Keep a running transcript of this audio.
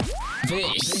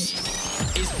This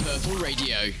is Purple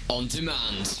Radio on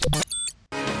demand.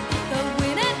 The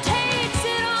winner takes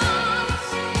it all.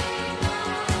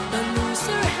 The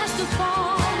loser has to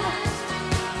fall.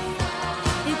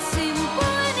 It's simple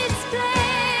and it's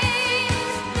plain.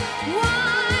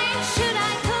 Why should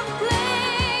I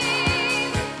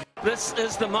complain? This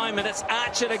is the moment. It's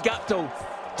Archer to Guptill.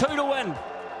 2 to win.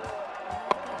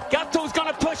 Guptill's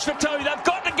going to push for 2. They've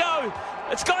got to go.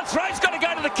 It's got to throw. It's got to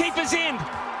go to the keeper's end.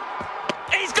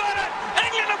 He's got it.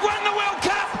 England have won the World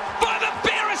Cup by the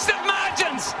barest of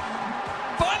margins.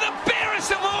 By the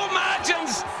barest of all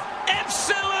margins.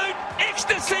 Absolute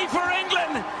ecstasy for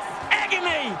England.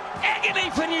 Agony. Agony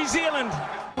for New Zealand.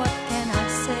 What can I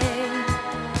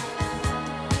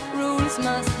say? Rules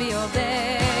must be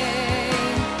obeyed.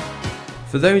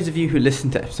 For those of you who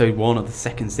listened to episode 1 of the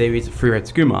second series of Three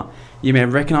Reds Kumar, you may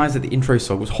have recognised that the intro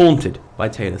song was Haunted by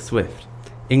Taylor Swift.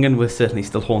 England was certainly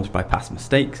still haunted by past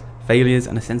mistakes, failures,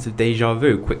 and a sense of deja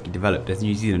vu quickly developed as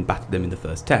New Zealand battered them in the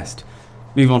first test.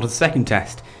 Moving on to the second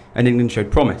test, and England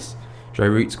showed promise. Joe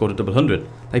Root scored a double hundred.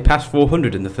 They passed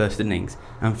 400 in the first innings,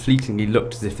 and fleetingly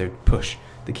looked as if they would push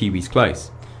the Kiwis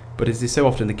close. But as is so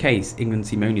often the case, England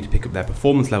seem only to pick up their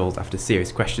performance levels after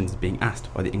serious questions are being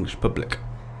asked by the English public.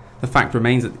 The fact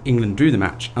remains that England drew the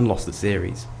match and lost the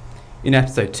series. In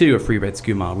episode 2 of Three Reds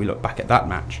Kumar, we look back at that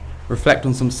match, reflect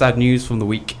on some sad news from the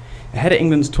week, ahead of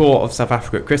England's tour of South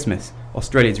Africa at Christmas,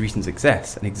 Australia's recent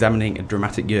success, and examining a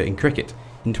dramatic year in cricket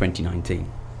in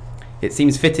 2019. It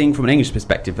seems fitting from an English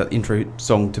perspective that the intro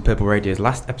song to Purple Radio's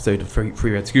last episode of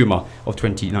Three Reds Kumar of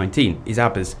 2019 is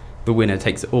ABBA's The Winner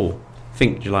Takes It All,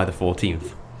 think July the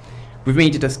 14th. With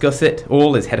me to discuss it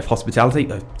all is Head of Hospitality,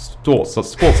 Sports,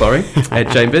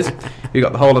 Ed Chambers, who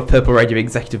got the whole of Purple Radio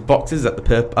executive boxes at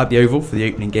the Oval for the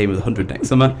opening game of the 100 next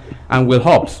summer, and Will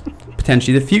Hobbs,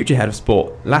 potentially the future Head of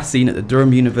Sport, last seen at the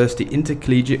Durham University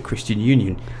Inter-Collegiate Christian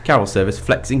Union carol service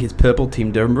flexing his purple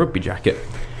Team Durham rugby jacket.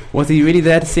 Was he really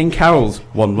there to sing carols?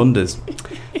 One wonders.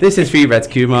 This is Three Reds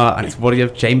Kumar, and it's body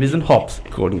of Chambers and Hobbs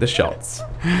calling the shots.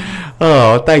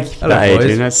 Oh, thank you for that, boys.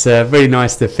 Adrian. That's really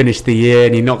nice to finish the year,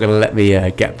 and you're not going to let me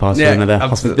get past another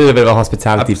little bit of a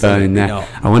hospitality burn in there. Not.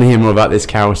 I want to hear more about this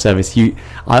carol service.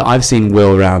 I've seen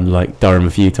Will around like Durham a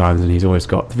few times, and he's always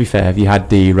got. To be fair, if you had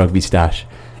the rugby stash,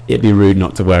 it'd be rude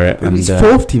not to wear it. And he's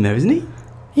fourth team though, isn't he?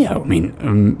 Yeah, I mean,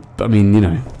 you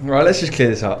know, Right, let's just clear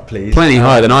this up, please. plenty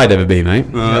higher than I'd ever be,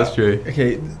 mate. That's true.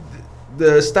 Okay,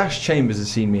 the stash Chambers has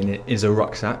seen me in it is a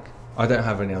rucksack. I don't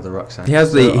have any other rucksack. He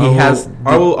has the.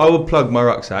 I will plug my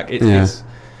rucksack. It's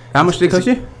How much did it cost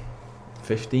you?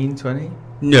 15, 20.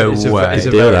 No It's way.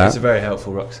 it's a very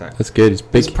helpful rucksack. That's good. It's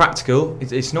big. It's practical.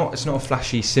 It's not a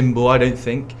flashy symbol. I don't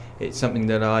think it's something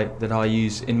that I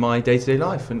use in my day-to-day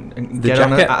life and The get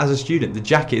on jacket? as a student. The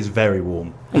jacket is very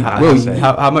warm. I have Will, to say.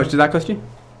 how much did that cost you?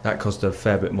 That cost a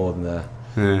fair bit more than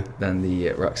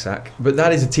the rucksack. But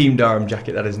that is a Team Durham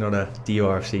jacket. That is not a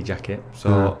DURFC jacket.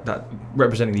 So that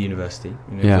representing the university,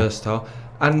 versatile.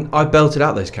 And I belted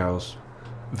out those carols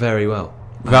very well.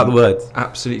 Without the words?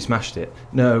 Absolutely smashed it.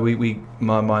 No,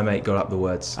 my mate got up the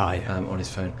words on his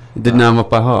phone. Didn't know them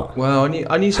off by heart. Well,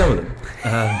 I knew some of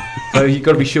them. So you've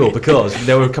got to be sure, because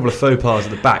there were a couple of faux pas at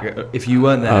the back. If you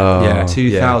weren't there,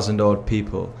 2,000 odd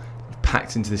people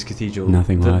packed into this cathedral.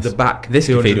 Nothing worse. The back, This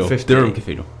cathedral, 250, Durham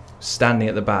Cathedral. standing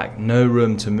at the back, no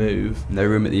room to move. No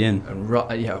room at the inn. And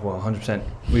 100%.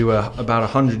 We were about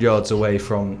 100 yards away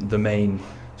from the main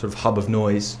sort of hub of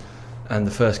noise, and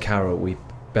the first carol we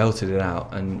belted it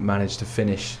out and managed to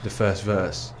finish the first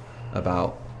verse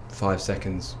about 5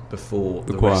 seconds before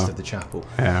the rest of the chapel.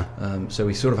 Yeah. So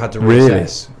we sort of had to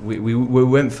reassess. We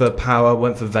went for power,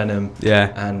 went for venom,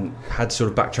 and had to sort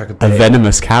of backtrack a bit. A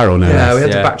venomous carol, no less. We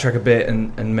had to backtrack a bit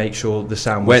and make sure the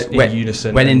sound was in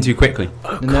unison. Went in too quickly.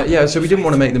 So we didn't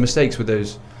want to make the mistakes with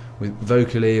those, with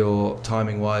vocally or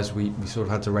timing wise. We sort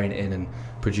of had to rein it in and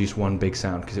produce one big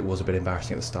sound, because it was a bit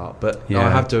embarrassing at the start. But I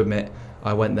have to admit,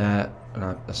 I went there and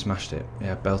I smashed it.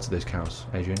 Yeah, belted those carols,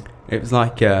 Adrian. It was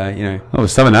like, Oh, it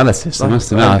was some analysis, I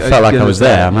must admit. I felt like I was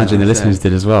there. I imagine the listeners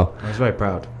did as well. I was very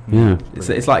proud. Yeah.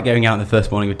 It's like going out in the first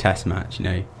morning of a test match, you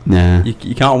know. Yeah.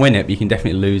 You can't win it, but you can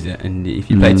definitely lose it. And if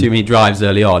you play too many drives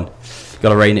early on, you've got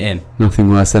to rein it in. Nothing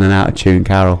worse than an out-of-tune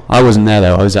carol. I wasn't there,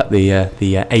 though. I was at the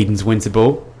Aiden's Winter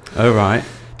Ball. Oh, right.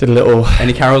 Did a little...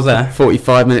 Any carols there?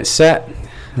 45-minute set.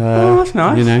 That's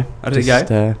nice. You know. How did it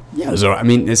go? Yeah, it was all right. I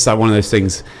mean, it's like one of those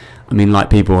things... I mean, like,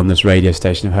 people on this radio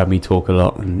station have heard me talk a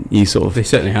lot, and you sort of... They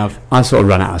certainly have. I sort of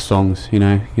run out of songs, you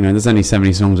know. There's only so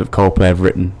many songs that Coldplay have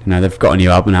written. They've got a new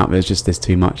album out, but there's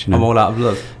too much, I'm all out of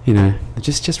love. They're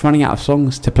just running out of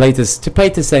songs to play to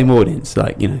the same audience.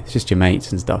 Like, it's just your mates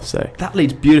and stuff, so... That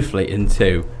leads beautifully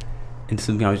into into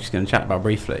something I was just going to chat about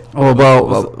briefly.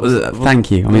 Oh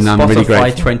thank you. I mean, I'm really Spotify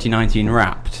grateful. 2019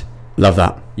 Wrapped. Love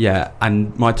that. Yeah,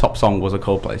 and my top song was a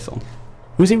Coldplay song.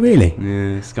 Was it really?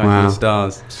 Yeah, Sky Wow. Full of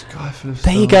Stars. Sky full of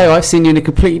There you stars. go. I've seen you in a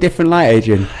completely different light,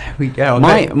 Adrian. There we go.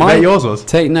 My yours was.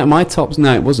 My top.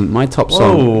 No, it wasn't. My top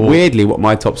song. Whoa. Weirdly, what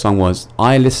my top song was.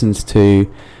 I listened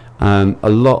to a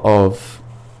lot of.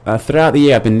 Throughout the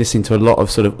year, I've been listening to a lot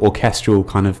of sort of orchestral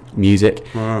kind of music,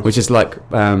 which is like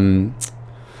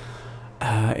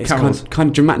it's kind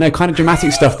of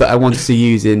dramatic stuff that I wanted to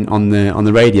use on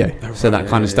the radio. So that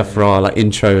kind of stuff for our like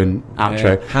intro and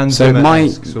outro. Yeah. Hans So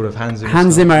Zimmer-esque, sort of Hans Zimmer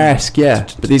Hans style. Zimmer-esque, yeah.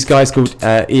 But these guys called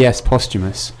ES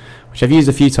Posthumous, which I've used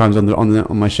a few times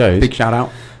on my shows. Big shout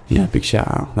out. Yeah, big shout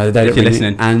out. If you're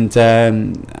listening. And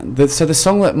so the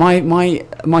song that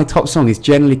my top song is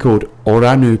generally called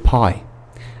Oranu Pai,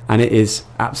 and it is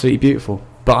absolutely beautiful.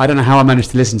 But I don't know how I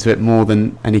managed to listen to it more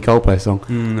than any Coldplay song,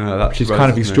 which is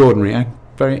kind of extraordinary.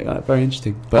 Very very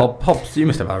interesting. But Hobbs, you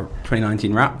must have had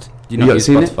 2019 Wrapped. Do you You not got use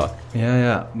seen it? Spotify?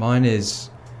 Yeah. Mine is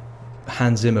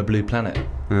Hans Zimmer Blue Planet.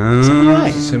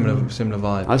 right. Similar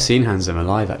vibe. I've seen Hans Zimmer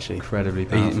live actually. Incredibly It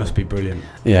powerful. must be brilliant.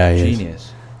 Yeah, he is.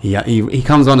 Genius. Yeah, he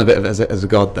comes on a bit as a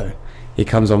god though. He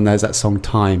comes on. There's that song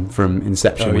 "Time" from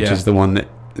Inception, which is the one that,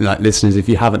 like, listeners, if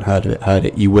you haven't heard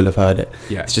it, you will have heard it.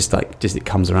 Yeah. It's just it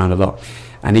comes around a lot,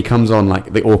 and he comes on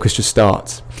like the orchestra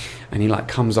starts, and he like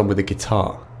comes on with a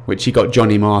guitar, which he got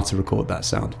Johnny Marr to record that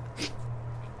sound,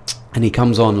 and he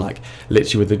comes on like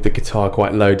literally with the guitar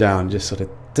quite low down, just sort of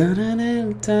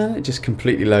just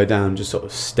completely low down, just sort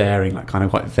of staring like kind of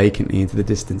quite vacantly into the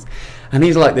distance, and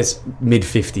he's like this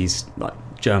mid-50s like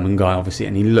German guy obviously,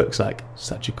 and he looks like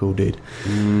such a cool dude.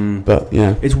 But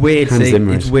yeah, It's weird Hans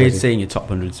Zimmer is crazy. seeing your top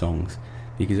 100 songs,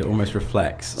 because it almost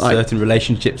reflects Like- certain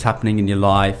relationships happening in your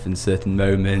life and certain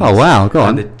moments. Oh wow, go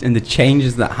on. And the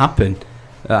changes that happen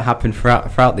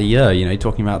throughout the year. You know,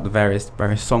 talking about the various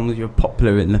songs you're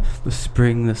popular in the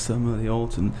spring, the summer, the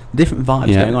autumn, different vibes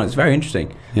Yeah. going on. It's very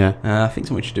interesting. Yeah, I think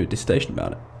someone should do a dissertation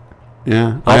about it.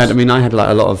 yeah. I had like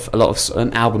a lot of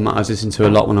an album that I was listening to a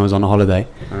lot when I was on a holiday,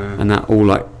 and that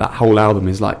whole album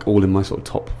is like all in my sort of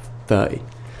top 30.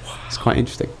 It's quite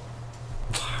interesting.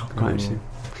 Quite interesting.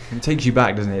 It takes you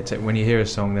back, doesn't it? When you hear a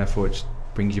song, therefore, it just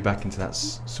brings you back into that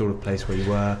sort of place where you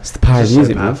were. It's the power of just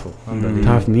music, so man. powerful. The Unbelievable.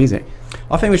 power of music.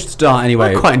 I think we should start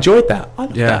anyway. I quite enjoyed that. I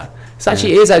loved Yeah. that.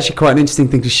 It is actually quite an interesting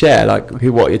thing to share. Like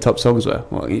what your top songs were.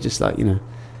 Well, you just like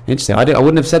interesting. I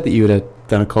wouldn't have said that you would have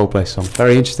done a Coldplay song.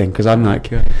 Very interesting, because I'm like,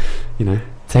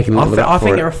 taking a lot of that I for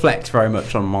think it it. reflects very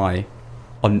much on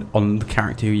on the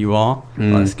character who you are.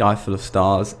 Like Sky Full of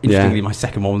Stars. Yeah. Interestingly, my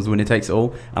second one was The Winner Takes It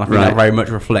All, and I think Right. that very much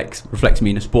reflects me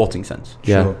in a sporting sense.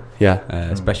 Yeah, Sure. yeah.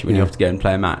 Especially when you Yeah. have to go and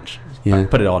play a match. Yeah. Like,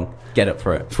 put it on, get up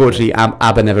for it. Fortunately,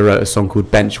 ABBA never wrote a song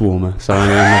called Bench Warmer, so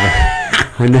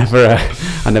I never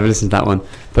listened to that one.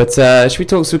 But should we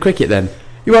talk some cricket then?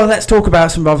 Well, let's talk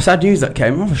about some rather sad news that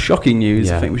came. Rather shocking news.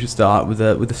 Yeah. I think we should start with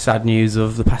the sad news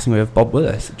of the passing away of Bob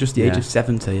Willis at just the age Yeah. of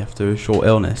 70 after a short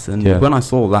illness. And Yeah. when I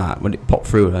saw that, when it popped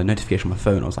through a notification on my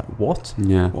phone, I was like, "What?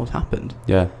 Yeah, What happened?"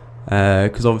 yeah,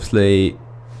 Because obviously,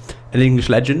 an English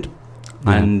legend,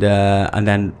 Yeah. and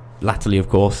then latterly, of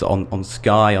course, on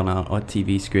Sky, on our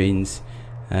TV screens,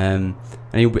 and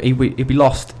he'd be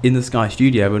lost in the Sky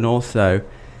studio, and also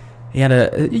he had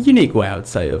a unique way, I would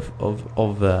say, of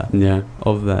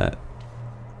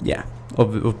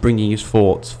bringing his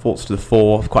thoughts to the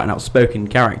fore. Quite an outspoken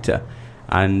character,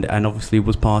 and obviously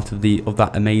was part of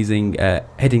that amazing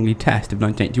Headingley Test of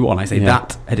 1981. I say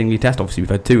that Headingley Test. Obviously, we've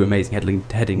had two amazing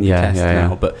Headingley Tests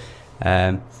now, but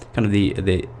kind of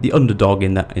the underdog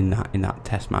in that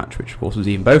Test match, which of course was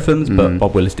Ian Botham's, but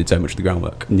Bob Willis did so much of the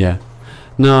groundwork. yeah.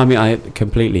 No, I mean, I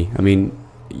completely. I mean,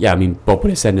 Bob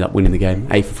Willis ended up winning the game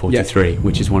 8 for 43,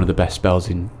 which is one of the best spells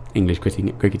in English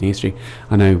cricketing history.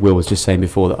 I know Will was just saying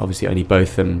before that obviously only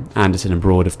both Anderson and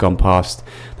Broad have gone past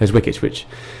those wickets,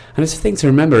 and it's a thing to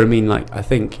remember. I mean, like, I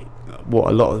think what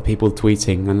a lot of the people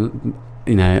tweeting, and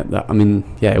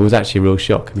it was actually a real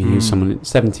shock. I mean, he was someone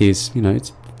 70 is,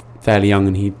 it's fairly young,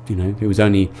 and he was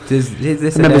only. I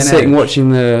remember sitting watching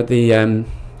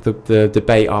the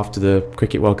debate after the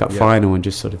Cricket World Cup final, and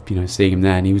just sort of seeing him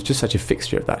there, and he was just such a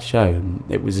fixture of that show. And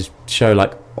it was a show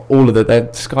like all of the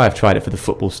Sky have tried it for the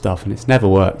football stuff, and it's never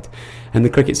worked, and the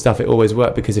cricket stuff it always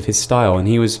worked because of his style. And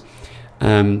he was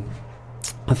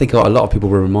I think what a lot of people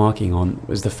were remarking on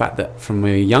was the fact that from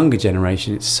a younger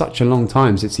generation, it's such a long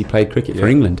time since he played cricket for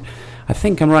England. I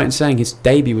think I'm right in saying his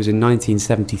debut was in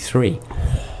 1973.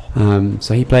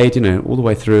 So he played, all the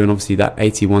way through, and obviously that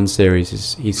 81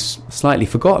 series he's slightly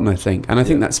forgotten, I think. And I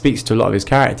think that speaks to a lot of his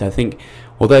character. I think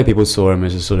although people saw him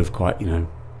as a sort of quite,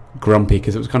 grumpy,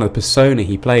 because it was kind of the persona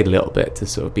he played a little bit, to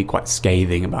sort of be quite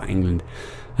scathing about England,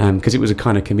 because it was a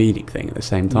kind of comedic thing at the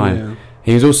same time. Yeah.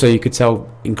 He was also, you could tell,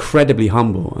 incredibly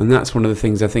humble, and that's one of the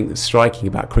things I think that's striking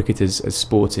about cricketers as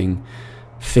sporting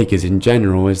figures in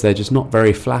general, is they're just not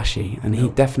very flashy, and he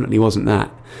definitely wasn't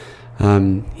that.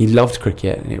 He loved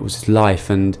cricket, it was his life,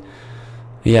 and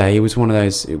yeah, he was one of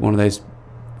those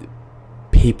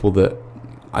people that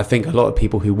I think a lot of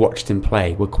people who watched him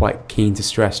play were quite keen to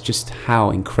stress just how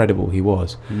incredible he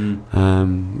was.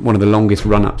 One of the longest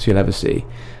run-ups you'll ever see.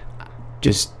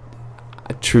 Just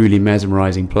a truly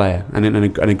mesmerising player, and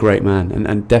a great man,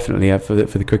 and definitely for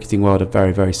the cricketing world a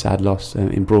very, very sad loss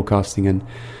in broadcasting and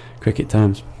cricket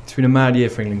terms. It's been a mad year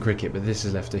for England cricket, but this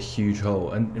has left a huge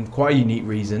hole, and quite a unique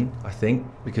reason, I think,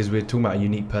 because we're talking about a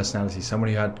unique personality, someone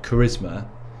who had charisma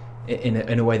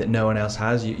in a way that no one else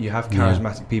has. You have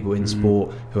charismatic people in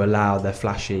sport who are loud, they're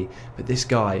flashy, but this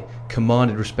guy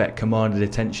commanded respect, commanded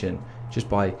attention just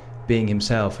by being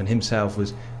himself, and himself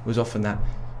was often that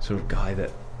sort of guy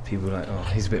that people were like, oh,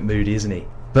 he's a bit moody, isn't he?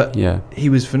 But he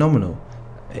was phenomenal.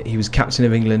 He was captain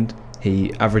of England.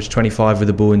 He averaged 25 with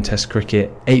the ball in Test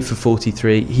cricket, 8 for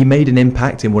 43. He made an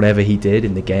impact in whatever he did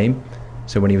in the game.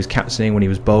 So when he was captaining, when he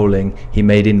was bowling, he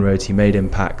made inroads, he made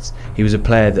impacts. He was a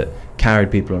player that carried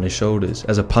people on his shoulders.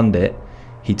 As a pundit,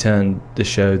 he turned the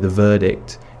show The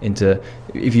Verdict into,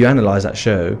 if you analyse that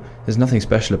show, there's nothing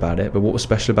special about it, but what was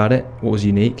special about it, what was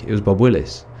unique, it was Bob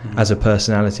Willis as a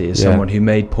personality, as someone who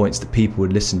made points that people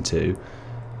would listen to.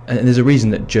 And there's a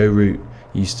reason that Joe Root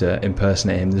used to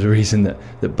impersonate him. There's a reason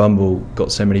that Bumble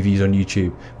got so many views on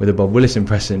YouTube with a Bob Willis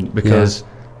impression, because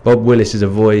Bob Willis is a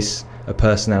voice, a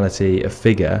personality, a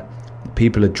figure that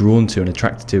people are drawn to and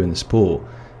attracted to in the sport,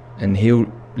 and he'll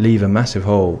leave a massive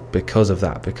hole because of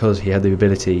that, because he had the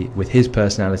ability with his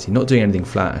personality, not doing anything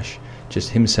flash, just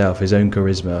himself, his own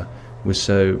charisma was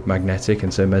so magnetic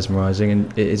and so mesmerising,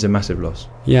 and it is a massive loss.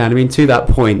 Yeah, and I mean, to that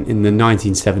point, in the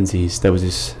 1970s, there was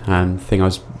this thing I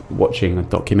was watching, a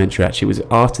documentary actually. It was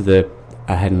after the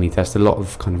Headingley Test, a lot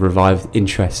of kind of revived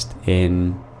interest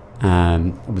in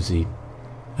obviously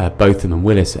Botham and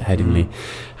Willis at Headingley,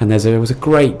 and there was a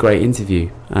great interview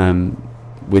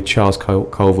with Charles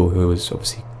Colville, who was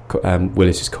obviously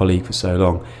Willis's colleague for so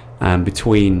long,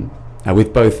 between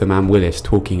with Botham and Willis,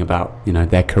 talking about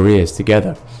their careers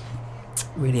together.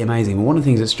 Really amazing. But one of the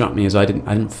things that struck me is I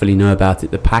didn't fully know about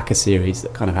it, the Packer series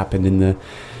that kind of happened in the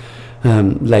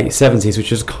late 70s,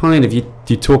 which was kind of, you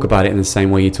talk about it in the same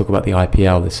way you talk about the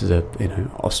IPL. This is a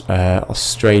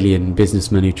Australian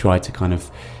businessman who tried to kind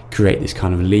of create this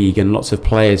kind of league, and lots of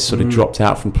players sort of dropped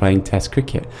out from playing Test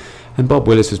cricket, and Bob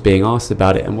Willis was being asked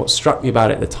about it, and what struck me about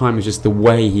it at the time was just the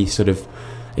way he sort of,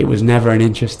 it was never an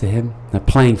interest to him. Now,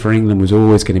 playing for England was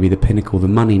always going to be the pinnacle. The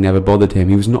money never bothered him.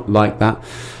 He was not like that.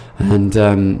 And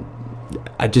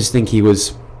I just think he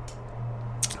was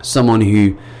someone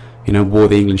who, wore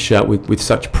the England shirt with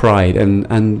such pride,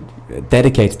 and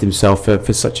dedicated himself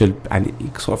for such a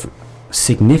sort of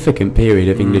significant period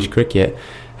of English cricket,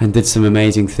 and did some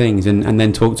amazing things, and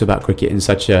then talked about cricket in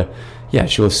such a,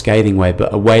 scathing way,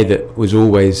 but a way that is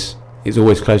always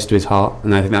close to his heart.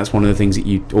 And I think that's one of the things that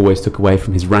you always took away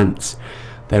from his rants.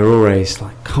 They were always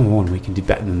like, come on, we can do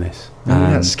better than this.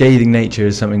 That scathing nature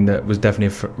is something that was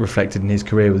definitely reflected in his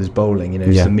career with his bowling.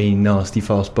 He's a mean, nasty,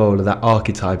 fast bowler. That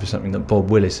archetype is something that Bob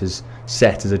Willis has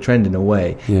set as a trend in a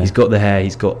way. He's got the hair,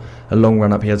 he's got a long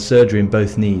run up. He had surgery in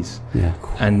both knees,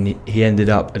 and he ended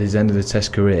up at his end of his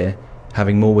Test career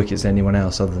having more wickets than anyone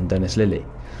else other than Dennis Lillee.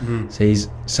 So he's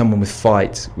someone with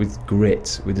fight, with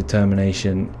grit, with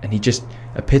determination, and he just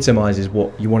epitomises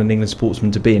what you want an England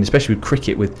sportsman to be, and especially with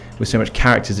cricket, with so much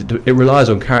characters. It relies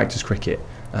on characters, cricket.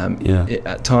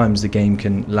 At times the game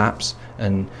can lapse,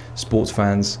 and sports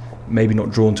fans maybe not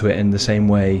drawn to it in the same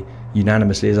way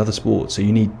unanimously as other sports. So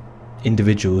you need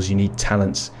individuals, you need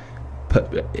talents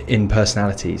in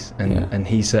personalities, and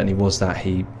he certainly was that.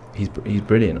 He's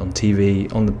brilliant on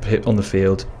TV, on the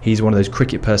field. He's one of those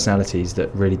cricket personalities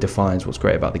that really defines what's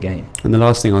great about the game. And the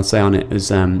last thing I'd say on it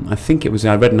is, I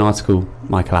read an article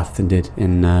Michael Atherton did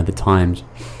in the Times,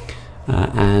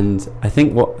 and I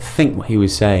think what he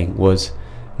was saying was,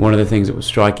 one of the things that was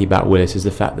striking about Willis is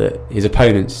the fact that his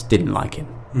opponents didn't like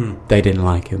him. They didn't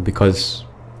like him because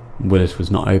Willis was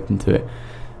not open to it.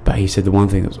 But he said the one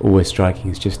thing that was always striking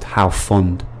is just how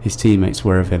fond his teammates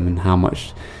were of him, and how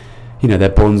much their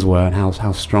bonds were, and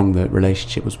how strong the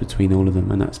relationship was between all of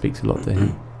them, and that speaks a lot to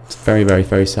him. It's very, very,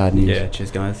 very sad news. Yeah,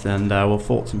 cheers guys, and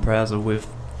thoughts and prayers are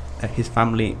with his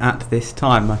family at this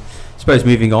time. I suppose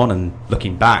moving on and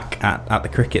looking back at the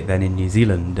cricket then in New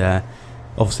Zealand,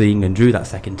 obviously England drew that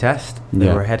second Test. They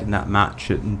were ahead in that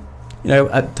match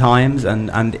at times,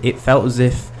 and it felt as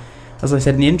if as I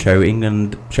said in the intro,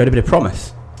 England showed a bit of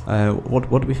promise.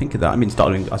 What do we think of that? I mean,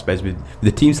 starting, I suppose, with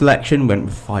the team selection, went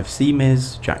with 5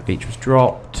 Seamers, Jack Leach was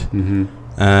dropped.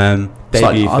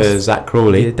 Debut for Zach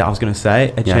Crawley. Yeah, that I was going to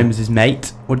say. Ed Chambers' his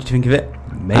mate. What did you think of it?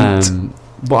 Mate.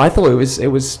 Well, I thought it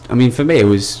was. I mean, for me, it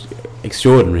was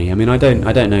extraordinary. I mean, I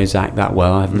don't know Zach that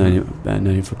well. I've known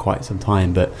him for quite some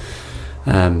time, but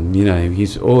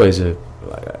he's always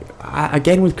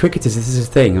again with cricketers. This is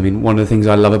a thing. I mean, one of the things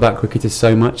I love about cricketers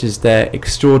so much is they're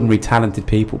extraordinary, talented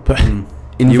people, but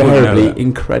invariably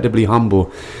incredibly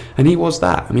humble. And he was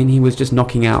that. I mean, he was just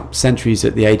knocking out centuries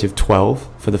at the age of 12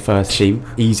 for the first team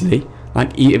easily.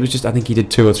 Like it was just, I think he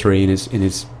did 2 or 3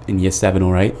 in year 7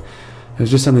 or 8. It was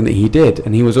just something that he did,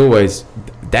 and he was always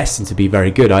destined to be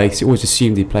very good. I always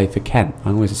assumed he'd play for Kent. I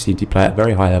always assumed he'd play at a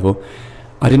very high level.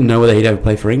 I didn't know whether he'd ever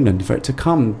play for England. For it to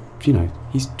come,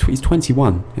 he's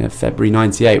 21. February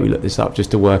 98. We looked this up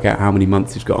just to work out how many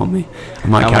months he's got on me. I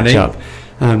might catch up.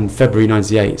 February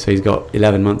 98, so he's got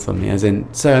 11 months on me.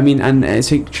 So I mean, and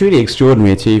it's a truly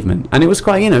extraordinary achievement. And it was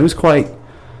quite,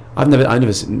 I've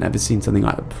never seen something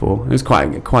like that before. It was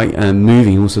quite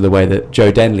moving. Also, the way that Joe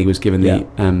Denley was given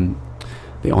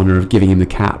the honour of giving him the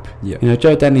cap. Yeah.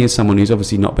 Joe Denley is someone who's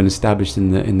obviously not been established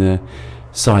in the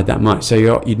side that much. So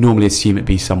you'd normally assume it'd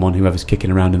be someone whoever's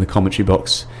kicking around in the commentary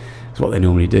box. Is what they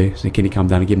normally do. So can he come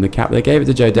down and give him the cap? They gave it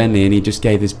to Joe Denley, and he just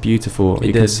gave this beautiful.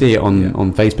 You can see it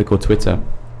on Facebook or Twitter.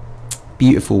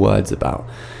 Beautiful words about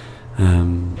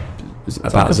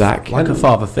Zach, like a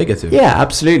father figure to him. Yeah,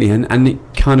 absolutely, and it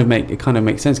kind of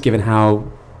makes sense given how,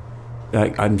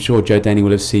 I'm sure Joe Denny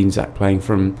will have seen Zach playing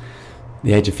from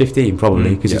the age of 15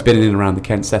 probably, because he's been in and around the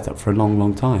Kent setup for a long,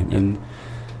 long time, and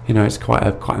it's quite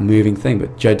a moving thing.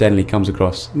 But Joe Denley comes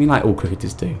across, I mean, like all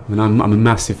cricketers do. I mean, I'm a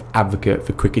massive advocate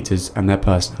for cricketers and their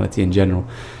personality in general.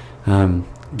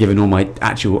 Given all my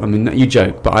actual, I mean, you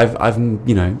joke, but I've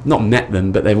not met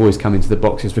them, but they've always come into the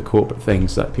boxes for corporate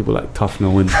things, like people like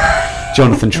Tufnell and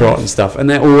Jonathan Trott and stuff. And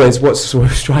they're always, what's so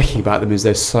striking about them is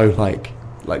they're so like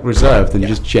reserved and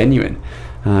just genuine.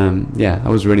 That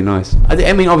was really nice.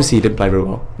 I mean, obviously he didn't play very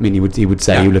well. I mean, he would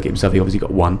say, he would look at himself, he obviously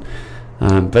got 1.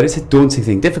 But it's a daunting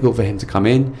thing, difficult for him to come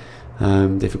in,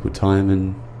 difficult time,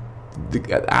 and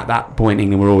at that point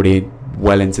England were already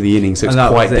well into the innings, so it's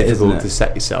quite difficult to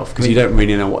set yourself, because you don't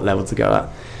really know what level to go at.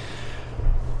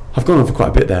 I've gone on for quite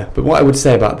a bit there, but what I would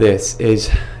say about this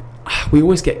is we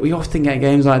often get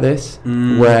games like this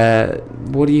where,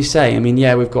 what do you say? I mean,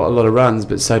 we've got a lot of runs,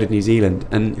 but so did New Zealand,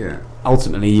 and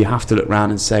ultimately you have to look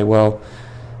round and say, well,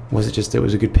 was it just it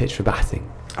was a good pitch for batting?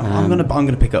 I'm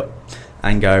gonna pick up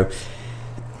and go,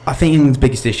 I think England's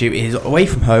biggest issue is away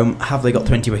from home, have they got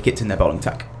 20 wickets in their bowling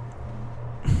attack?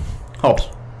 Hobbs.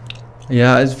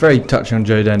 Yeah, it's very touching on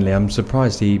Joe Denley. I'm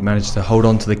surprised he managed to hold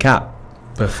on to the cap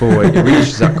before it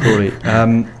reached Zach Crawley.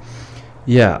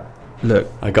 Look,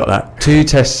 I got that. Two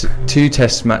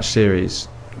test match series.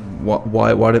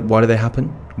 Why do they happen?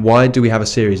 Why do we have a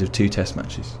series of 2 test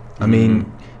matches? I mean,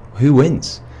 who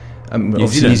wins?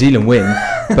 Obviously New Zealand win,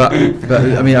 but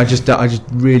I mean, I just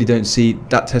really don't see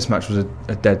that test match was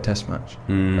a dead test match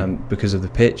because of the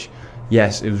pitch.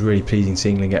 Yes, it was really pleasing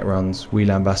seeing England get runs. We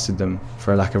lambasted them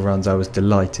for a lack of runs. I was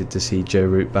delighted to see Joe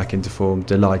Root back into form.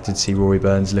 Delighted to see Rory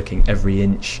Burns looking every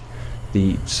inch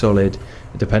the solid,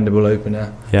 dependable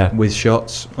opener with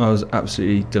shots. I was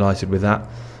absolutely delighted with that.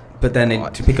 But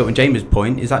then to pick up on James'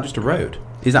 point, is that just a road?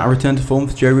 Is that a return to form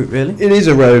for Joe Root, really? It is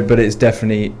a road, but it's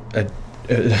definitely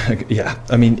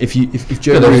I mean, if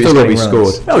Joe Root is getting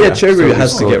runs, Joe Root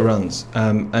has to get runs,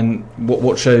 and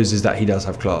what shows is that he does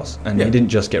have class, and he didn't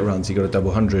just get runs; he got a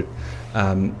double 100,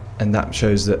 and that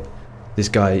shows that this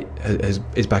guy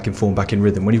is back in form, back in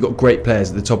rhythm. When you've got great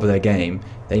players at the top of their game,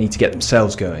 they need to get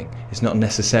themselves going. It's not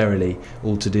necessarily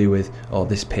all to do with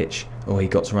this pitch, or he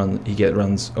gets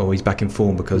runs, or he's back in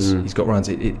form because he's got runs.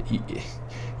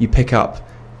 You pick up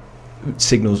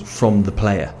signals from the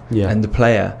player, and the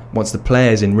player, once the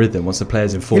player's in rhythm, once the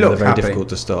player's in form, they're very difficult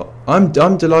to stop. I'm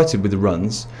delighted with the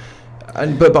runs,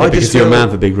 but I just feel, you're a man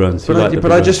for big runs.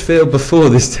 But I just feel before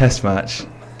this test match,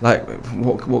 like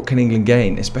what can England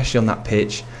gain, especially on that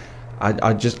pitch?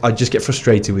 I just get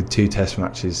frustrated with 2 test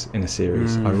matches in a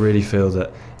series. I really feel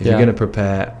that if you're going to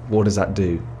prepare, what does that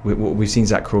do? We've seen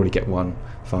Zach Crawley get 1.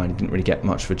 Fine, he didn't really get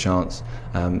much of a chance.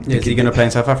 Is he going to play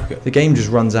in South Africa? The game just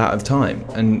runs out of time.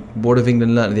 And what have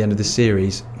England learnt at the end of the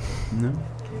series? No,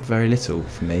 very little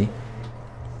for me.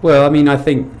 Well, I mean, I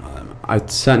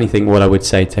certainly think what I would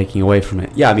say, taking away from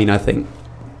it. I mean, I think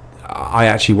I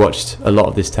actually watched a lot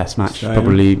of this test match,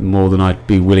 probably more than I'd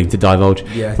be willing to divulge.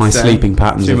 My sleeping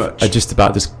patterns are just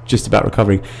about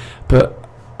recovering. But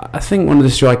I think one of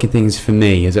the striking things for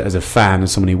me as a fan,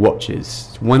 as someone who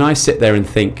watches, when I sit there and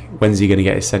think, when's he going to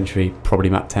get his century? Probably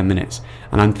about 10 minutes.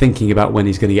 And I'm thinking about when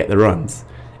he's going to get the runs.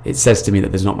 It says to me that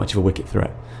there's not much of a wicket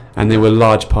threat. And there were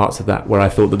large parts of that where I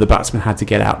thought that the batsman had to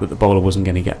get out, that the bowler wasn't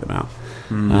going to get them out.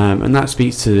 And that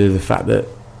speaks to the fact that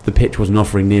the pitch wasn't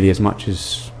offering nearly as much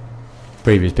as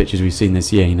previous pitches we've seen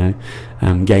this year,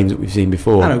 games that we've seen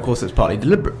before. And of course it's partly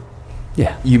deliberate.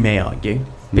 Yeah. You may argue,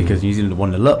 because New Zealand are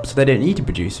 1-0 up, so they don't need to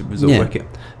produce a result wicket.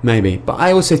 Maybe. But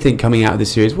I also think coming out of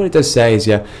this series, what it does say is,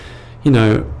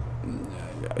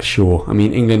 sure, I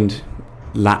mean, England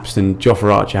lapsed and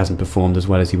Jofra Archer hasn't performed as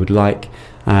well as he would like.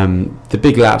 The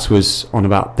big lapse was on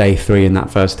about day 3 in that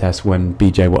first test when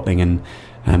BJ Watling and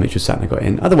Mitchell Santner got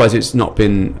in. Otherwise, it's not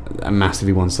been a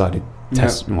massively one-sided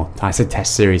test. No. Well, I said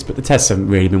test series, but the tests haven't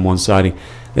really been one-sided.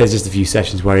 There's just a few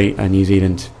sessions where New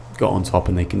Zealand got on top,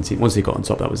 and they continued. Once they got on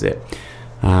top, that was it.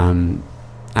 And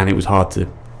it was hard to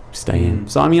stay in.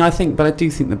 So I mean, I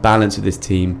do think the balance of this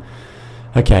team.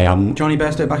 Okay, Johnny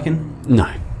Bairstow back in?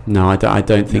 No, I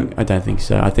don't think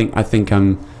so. I think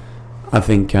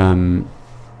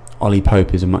Ollie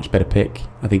Pope is a much better pick.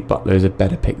 I think Butler is a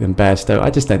better pick than Bairstow.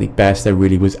 I just don't think Bairstow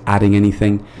really was adding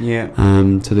anything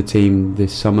to the team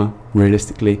this summer,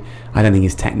 realistically. I don't think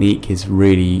his technique is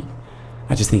really...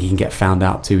 I just think he can get found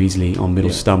out too easily on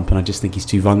middle stump, and I just think he's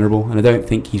too vulnerable. And I don't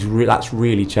think that's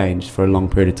really changed for a long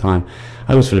period of time.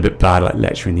 I always feel a bit bad like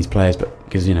lecturing these players, but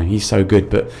because he's so good.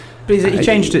 But he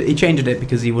changed it. He changed it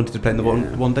because he wanted to play in the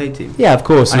one day team. Yeah, of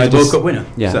course. And he's a World Cup winner.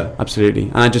 Yeah, so. Absolutely.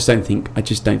 And I just don't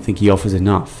think he offers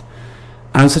enough.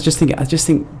 And also, I just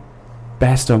think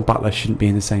Bairstow and Butler shouldn't be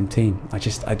in the same team. I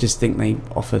just think they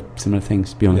offer similar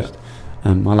things, to be honest.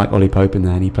 I like Ollie Pope in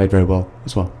there, and he played very well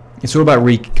as well. It's all about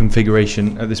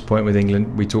reconfiguration at this point with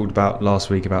England. We talked about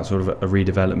last week about sort of a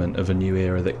redevelopment of a new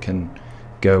era that can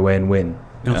go away and win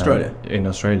in Australia.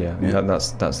 Yeah.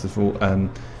 That's the full.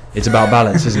 It's about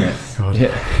balance, isn't it? God.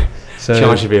 Yeah. So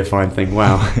Chance should be a fine thing.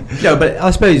 Wow. No, but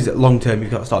I suppose long term you've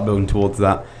got to start building towards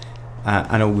that.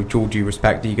 And with all due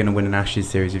respect, are you going to win an Ashes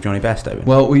series with Johnny Bairstow?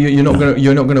 Well, you're not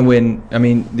going to win. I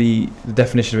mean, the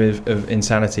definition of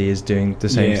insanity is doing the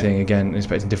same thing again, and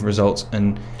expecting different results.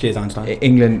 And cheers, Einstein.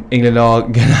 England are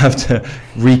going to have to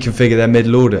reconfigure their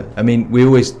middle order. I mean, we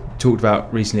always talked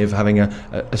about recently of having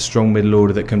a strong middle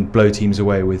order that can blow teams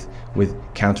away with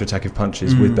counter-attacking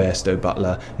punches with Bairstow,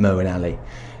 Butler, Mo, and Ali.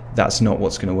 That's not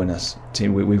what's going to win us.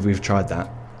 We've tried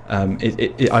that. I don't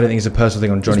think it's a personal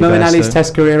thing on Johnny Bairstow. Is Mo and Ali's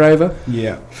test career over?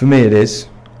 Yeah. For me it is.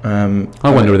 I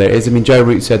wonder whether it is. I mean, Joe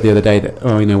Root said the other day that,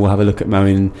 we'll have a look at Mo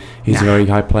and he's a very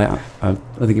high player. I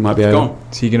think he might be over.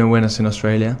 Is he going to win us in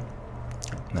Australia?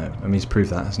 No. I mean, he's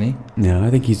proved that, hasn't he? No, I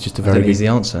think he's just a very I think good... he's the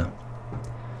answer.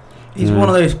 He's one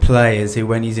of those players who,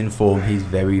 when he's in form, he's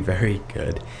very, very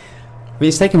good. I mean,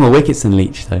 he's taken more wickets than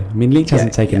Leach, though. I mean, Leach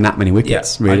hasn't taken that many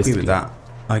wickets, realistically. I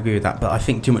agree with that. But I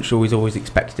think too much always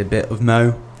expected a bit of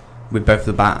Mo. With both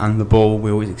the bat and the ball,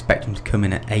 we always expect him to come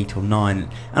in at 8 or 9.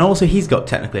 And also, he's got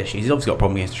technical issues. He's obviously got a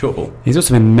problem against the short ball. He's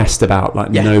also been messed about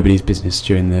like nobody's business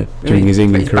during his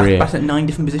England career. He's batted at 9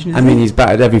 different positions. I mean, he's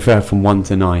batted everywhere from 1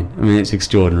 to 9. I mean, it's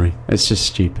extraordinary. It's just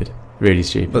stupid. Really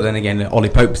stupid. But then again, Ollie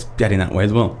Pope's getting that way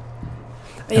as well.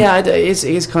 Yeah, it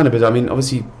is kind of bizarre. I mean,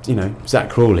 obviously, Zach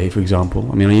Crawley, for example.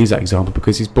 I mean, I use that example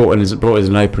because he's brought as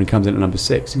an opener and comes in at number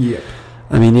 6. Yeah.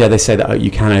 I mean, they say that you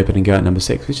can open and go at number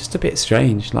 6, which is just a bit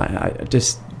strange.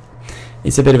 It's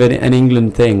a bit of an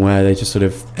England thing where they just sort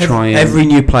of try and... Every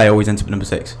new player always ends up at number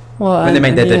 6. Well, when they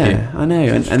made their debut. I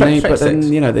know. But then,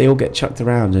 they all get chucked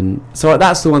around. And so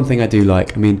that's the one thing I do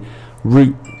like. I mean,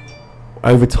 Root,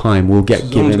 over time, will get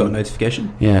given... Someone's got a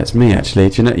notification. Yeah, it's me, actually.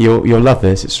 Do you know, you'll love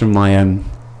this. It's from my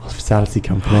hospitality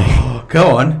company.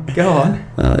 Go on.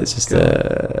 It's just...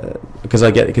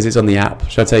 because it's on the app.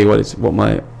 Should I tell you what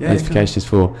my notification is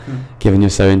for, given you're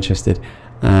so interested?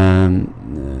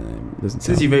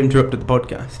 Since you've interrupted the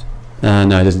podcast.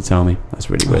 No, it doesn't tell me. That's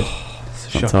really weird.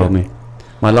 It's not told me.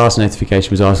 My last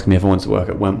notification was asking me if I wanted to work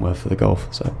at Wentworth for the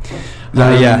golf. So,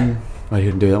 I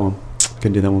couldn't do that one.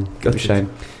 Got a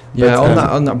shame. Yeah,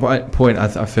 on that point,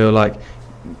 I feel like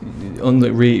on the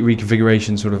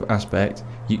reconfiguration sort of aspect,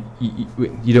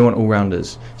 you don't want all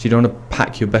rounders, so you don't want to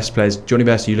pack your best players. Johnny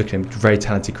Bairstow, you look at him, very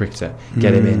talented cricketer,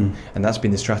 get him in, and that's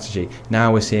been the strategy.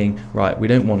 Now we're seeing, right, we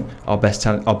don't want our best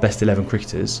 11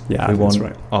 cricketers. Yeah,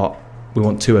 we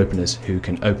want 2 openers who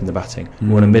can open the batting. We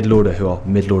want a middle order who are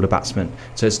middle order batsmen.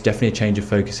 So it's definitely a change of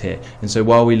focus here. And so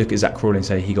while we look at Zach Crawley and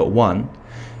say he got 1,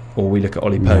 or we look at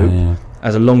Ollie Pope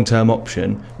as a long-term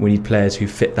option, we need players who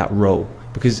fit that role,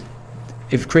 because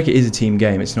if cricket is a team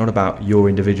game, it's not about your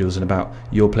individuals and about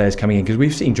your players coming in, because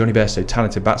we've seen Johnny Bairstow,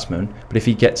 talented batsman, but if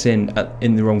he gets in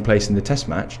the wrong place in the test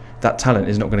match, that talent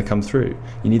is not going to come through.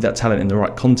 You need that talent in the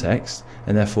right context,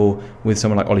 and therefore with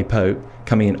someone like Ollie Pope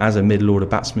coming in as a middle order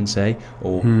batsman, say,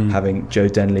 or having Joe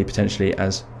Denley potentially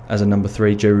as a number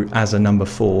 3, Joe as a number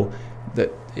 4, that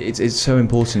it's so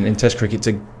important in test cricket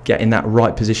to get in that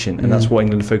right position, and that's what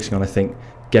England are focusing on, I think,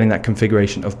 getting that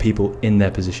configuration of people in their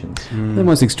positions. The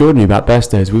most extraordinary about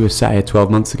Bairstow is we were sat here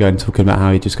 12 months ago and talking about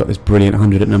how he just got this brilliant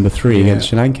 100 at number 3 against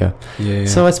Sri Lanka. Yeah.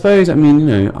 So I suppose, I mean,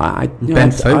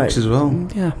 Ben Folkes as well.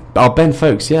 Yeah. Oh, Ben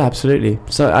Folkes, yeah, absolutely.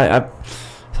 So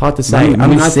it's hard to say.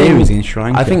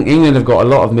 I think England have got a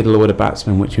lot of middle order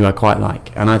batsmen, which I quite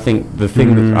like. And I think the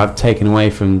thing that I've taken away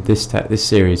from this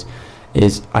series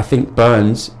is I think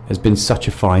Burns has been such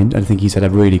a find. I think he's had a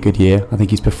really good year. I think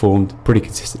he's performed pretty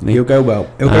consistently. He'll go well.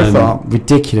 He'll go far.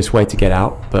 Ridiculous way to get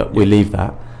out, but we leave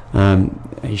that.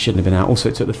 He shouldn't have been out. Also,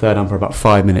 it took the third umpire about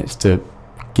 5 minutes to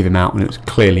give him out, and he was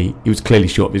clearly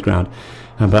short of his ground.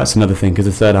 But that's another thing, because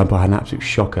the third umpire had an absolute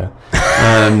shocker.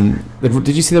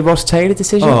 Did you see the Ross Taylor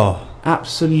decision? Oh,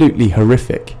 absolutely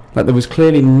horrific. Like, there was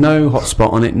clearly no hot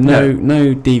spot on it,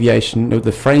 no deviation.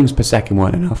 The frames per second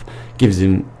weren't enough. Gives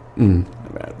him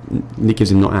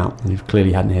not out, and he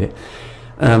clearly hadn't hit it.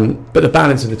 But the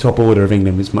balance of the top order of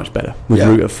England was much better. With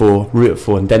Root at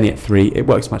 4, and Denny at 3, it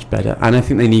works much better. And I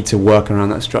think they need to work around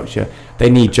that structure. They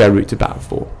need Joe Root to bat at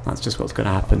 4. That's just what's going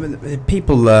to happen.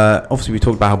 People, obviously, we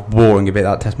talked about how boring a bit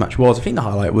that Test match was. I think the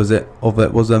highlight was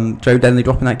Joe Denley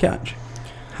dropping that catch.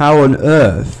 How on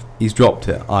earth he's dropped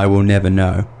it, I will never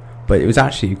know. But it was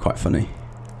actually quite funny.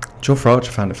 Geoffrey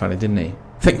Archer found it funny, didn't he?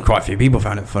 I think quite a few people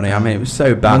found it funny. I mean, it was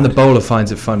so bad. When the bowler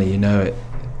finds it funny, you know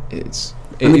it's.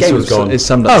 And the game was gone. It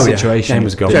summed up the situation. The game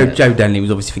was gone. Joe Denley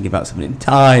was obviously thinking about something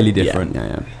entirely different. Yeah.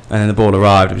 And then the ball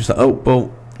arrived. It was just like, oh,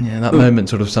 ball. Yeah, that moment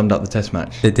sort of summed up the Test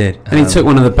match. It did. And he took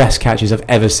one of the best catches I've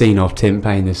ever seen off Tim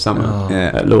Payne this summer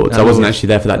at Lord's. I wasn't actually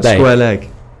there for that day. Square leg.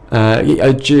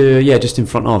 Just in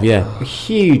front of, a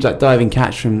huge diving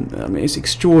catch from. I mean, it's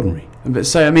extraordinary. But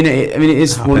so it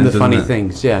is one of the funny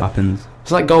things. Yeah, happens.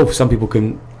 It's like golf. Some people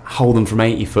can hold them from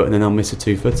 80 foot and then they'll miss a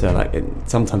 2-footer.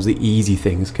 Sometimes the easy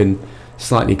things can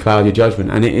slightly cloud your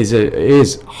judgment, and it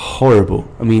is horrible.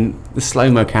 I mean, the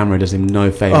slow-mo camera does him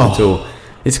no favour at all.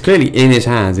 It's clearly in his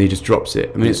hands and he just drops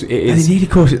it. I mean, it is. And he nearly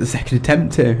caught it the second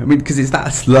attempt too. I mean, because it's that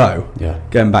slow. Yeah.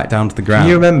 Going back down to the ground. Can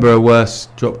you remember a worse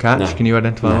drop catch? No. Can you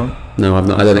identify one? No, I've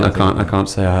not. I don't think I can't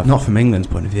say I have. Not from England's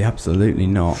point of view. Absolutely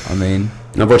not. I mean,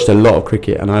 I've watched a lot of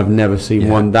cricket and I've never seen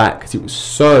one that, because it was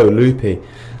so loopy.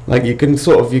 Like, you can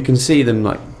see them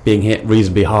like being hit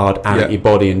reasonably hard at your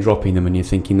body and dropping them, and you're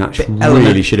thinking that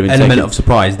really should have been element taken. of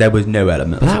surprise. There was no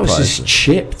element. But of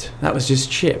surprise. That was just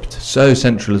chipped. So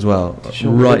central as well.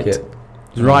 Right. It's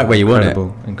right where you want it.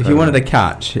 Incredible. If you wanted a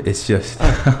catch, it's just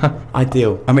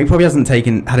ideal. I mean, he probably hasn't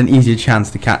had an easier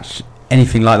chance to catch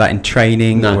anything like that in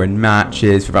training or in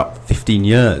matches for about 15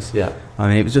 years. Yeah. I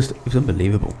mean, it was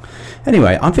unbelievable.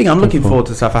 Anyway, I'm looking forward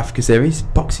to the South Africa series,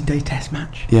 Boxing Day Test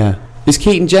match. Yeah. Is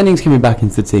Keaton Jennings coming back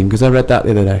into the team? Because I read that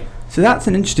the other day. So that's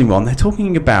an interesting one. They're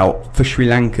talking about for Sri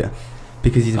Lanka,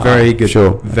 because he's a very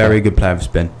good player of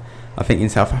spin. I think in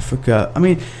South Africa, I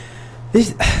mean, the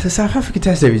South Africa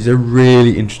Test series is a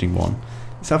really interesting one.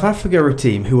 South Africa are a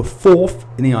team who are 4th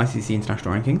in the ICC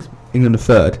international rankings. England are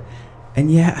 3rd,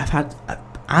 and yet have had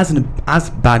as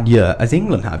bad year as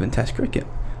England have in Test cricket.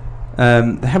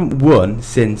 They haven't won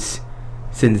since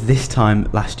this time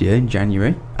last year in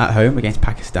January at home against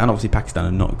Pakistan. Obviously, Pakistan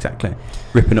are not exactly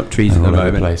ripping up trees at the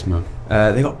moment.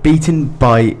 They got beaten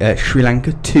by Sri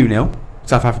Lanka 2-0.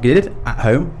 South Africa did at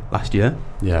home last year.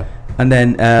 Yeah. And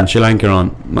then and Sri Lanka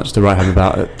aren't much to write home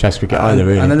about at Test cricket either,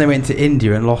 really. And then they went to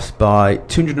India and lost by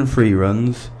 203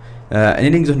 runs, an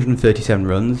innings 137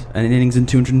 runs, and an innings and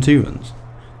 202 runs.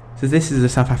 So this is a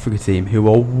South Africa team who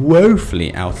are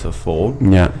woefully out of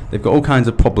form. Yeah. They've got all kinds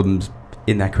of problems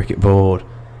in their cricket board.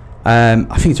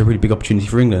 I think it's a really big opportunity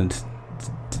for England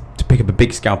to pick up a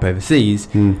big scalp overseas,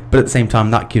 but at the same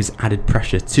time that gives added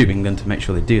pressure to England to make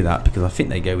sure they do that, because I think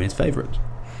they go in as favourites.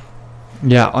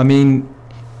 Yeah, I mean,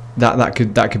 that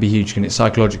could be huge, can it?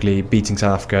 Psychologically, beating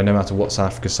South Africa, no matter what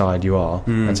South Africa side you are,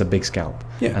 that's a big scalp.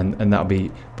 Yeah. And that'll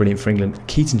be brilliant for England.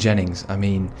 Keaton Jennings, I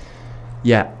mean,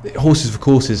 horses for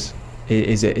courses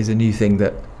is a new thing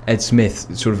that Ed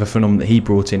Smith, sort of a phenomenon that he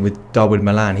brought in with Darwood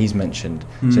Malan, he's mentioned.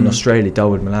 So in Australia,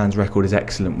 Darwood Malan's record is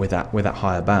excellent with that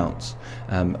higher bounce.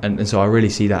 And so I really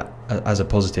see that as a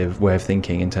positive way of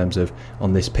thinking in terms of,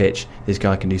 on this pitch, this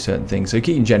guy can do certain things. So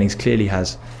Keaton Jennings clearly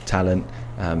has talent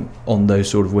on those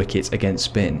sort of wickets against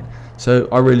spin. So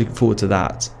I really look forward to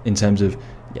that in terms of,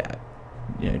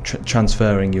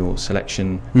 transferring your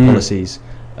selection policies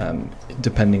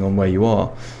depending on where you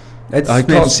are. I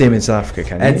can't see him in South Africa,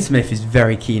 can you? Ed Smith is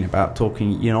very keen about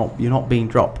talking. You're not being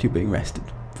dropped. You're being rested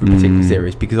for a particular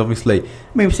series, because obviously,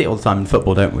 we see it all the time in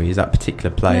football, don't we? Is that particular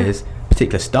players,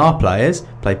 particular star players,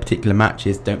 play particular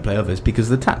matches, don't play others because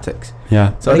of the tactics.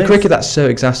 Yeah. So in cricket, that's so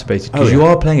exacerbated because you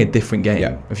are playing a different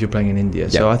game if you're playing in India.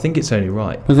 So I think it's only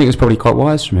right. I think it's probably quite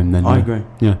wise from him then. I agree.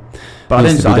 Yeah. But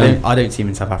I don't see him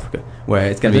in South Africa,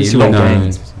 where it's going to be long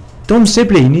games. Dom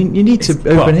Sibley, you need to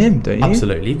open him, don't you?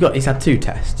 Absolutely. He's had 2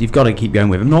 tests. You've got to keep going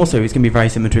with him. And also, it's going to be very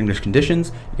similar to English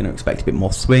conditions. You're going to expect a bit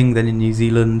more swing than in New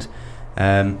Zealand.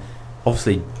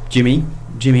 Obviously, Jimmy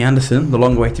Anderson, the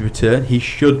long-awaited return, he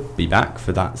should be back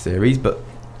for that series. But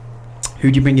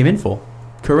who do you bring him in for?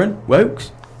 Curran?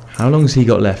 Wokes? How long has he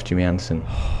got left, Jimmy Anderson?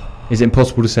 Is it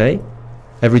impossible to say?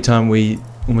 Every time we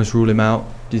almost rule him out,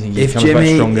 do you think he comes back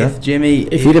stronger?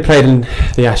 If he'd have played in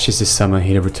the Ashes this summer,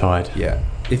 he'd have retired. Yeah.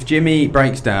 If Jimmy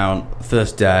breaks down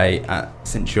first day at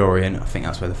Centurion, I think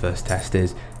that's where the first test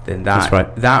is, then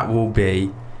that will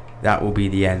be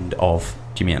the end of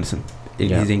Jimmy Anderson.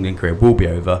 His England career will be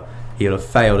over. He'll have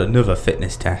failed another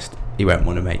fitness test. He won't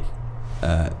want to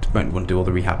won't want to do all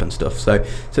the rehab and stuff. So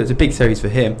it's a big series for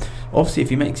him. Obviously, if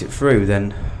he makes it through,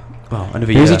 then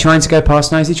another year. Who's he trying to go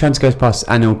past now? Is he trying to go past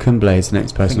Anil Kumble, is the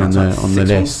next person on the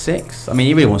list? 6. I mean,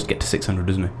 he really wants to get to 600,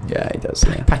 doesn't he? Yeah, he does.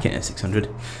 Yeah. Pack it in at 600.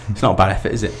 It's not a bad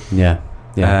effort, is it? Yeah.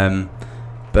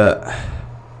 But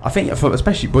I think,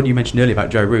 especially what you mentioned earlier about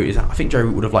Joe Root, is I think Joe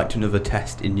Root would have liked another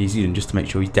test in New Zealand just to make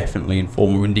sure he's definitely in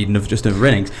form, or indeed another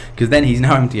innings, because then he's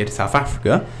now having to go to South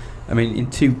Africa. I mean,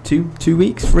 in 3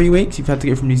 weeks, you've had to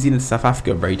go from New Zealand to South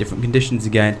Africa, very different conditions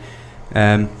again.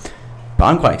 But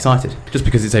I'm quite excited just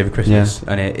because it's over Christmas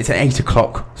and it's an 8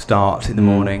 o'clock start in the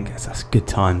morning. That's good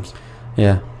times.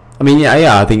 Yeah. I mean,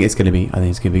 I think it's going to be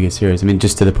a good series. I mean,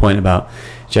 just to the point about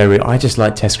Joe Root, I just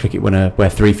like Test cricket where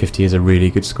 350 is a really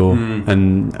good score,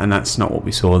 and that's not what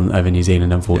we saw over New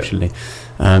Zealand, unfortunately.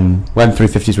 When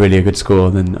 350 is really a good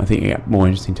score, then I think you get more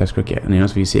interesting Test cricket, and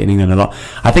that's what you see in England a lot.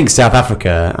 I think South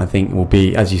Africa, will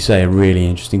be, as you say, a really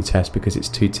interesting test because it's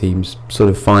 2 teams sort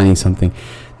of finding something.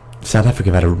 South Africa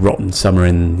have had a rotten summer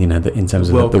in terms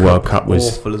of the World Cup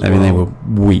they were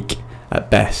weak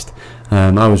at best.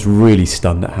 I was really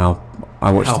stunned at how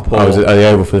I was at the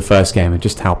Oval for the first game and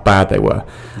just how bad they were.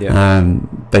 Yeah.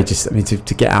 They just,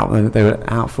 to get out, they were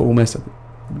out for almost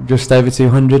just over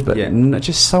 200, but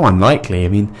just so unlikely. I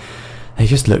mean, they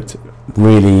just looked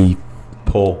really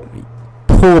poor,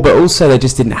 but also they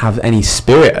just didn't have any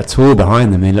spirit at all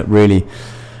behind them. They looked really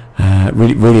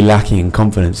lacking in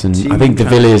confidence, and I think De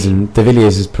Villiers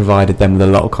has provided them with a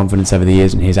lot of confidence over the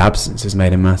years, and his absence has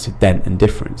made a massive dent and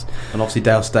difference. And obviously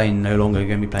Dale Steyn no longer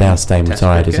going to be playing. Dale Steyn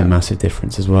retired is a massive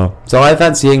difference as well. So I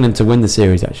fancy England to win the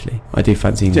series. Actually, I do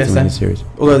fancy England to win the series.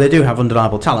 Although they do have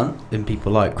undeniable talent in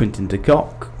people like Quinton de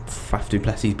Kock, Faf du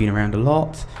Plessis been around a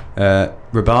lot.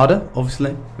 Rabada,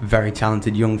 obviously, very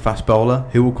talented young fast bowler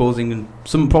who will cause England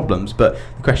some problems. But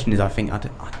the question is,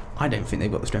 I don't think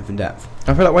they've got the strength and depth.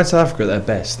 I feel like when South Africa are at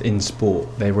their best in sport,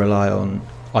 they rely on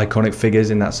iconic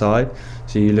figures in that side.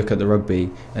 So you look at the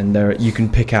rugby, and you can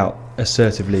pick out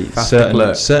assertively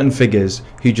certain figures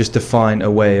who just define a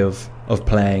way of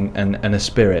playing and a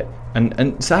spirit.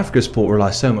 And South Africa's sport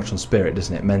relies so much on spirit,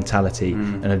 doesn't it? Mentality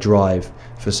and a drive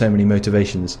for so many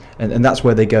motivations. And that's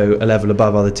where they go a level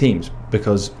above other teams,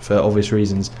 because for obvious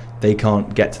reasons they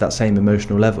can't get to that same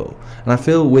emotional level. And I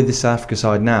feel with the South Africa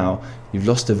side now, you've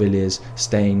lost De Villiers,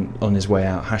 Steyn on his way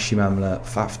out, Hashim Amla,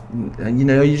 Faf, and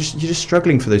you're just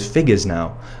struggling for those figures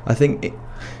now. I think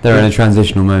they're in a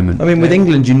transitional moment. I mean, with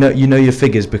England, you know your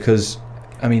figures because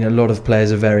a lot of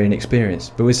players are very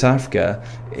inexperienced. But with South Africa,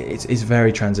 it's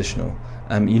very transitional.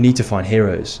 You need to find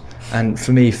heroes. And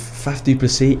for me, Faf du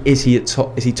Plessis, is he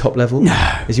top level?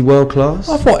 No. Is he world class?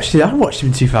 I watched him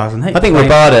in 2008. I think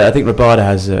Rabada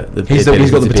has he's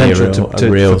got the potential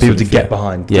for people to get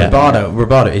behind. Yeah.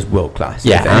 Rabada is world class.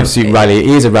 Yeah, absolutely rally.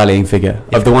 He is a rallying figure.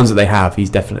 Of the ones that they have, he's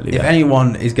definitely there. If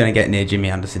anyone is going to get near Jimmy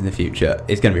Anderson in the future,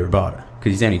 it's going to be Rabada,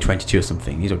 because he's only 22 or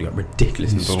something. He's already got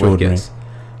ridiculous number of wickets.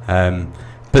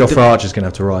 But Jofra Archer's going to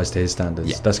have to rise to his standards.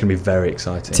 Yeah. That's going to be very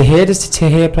exciting. Does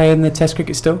Tahir play in the Test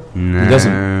cricket still? No. He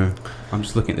doesn't. I'm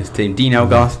just looking at this team. Dean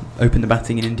Elgar opened the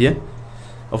batting in India.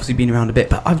 Obviously been around a bit,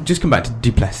 but I've just come back to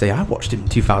Du Plessis. I watched him in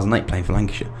 2008 playing for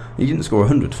Lancashire. He didn't score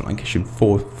 100 for Lancashire in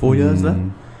four years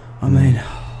there. I mean,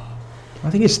 I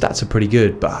think his stats are pretty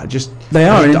good, but They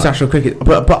are in international cricket,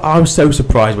 but I was so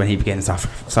surprised when he became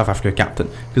South Africa captain,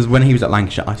 because when he was at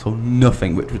Lancashire, I saw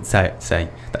nothing which would say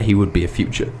that he would be a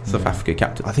future South Africa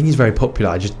captain. I think he's very popular.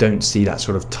 I just don't see that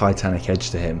sort of Titanic edge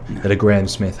to him that a Graham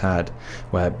Smith had,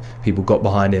 where people got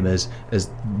behind him as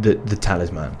the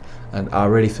talisman. And I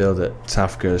really feel that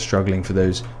South Africa is struggling for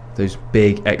those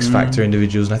big X factor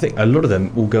individuals, and I think a lot of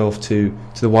them will go off to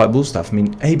the white ball stuff. I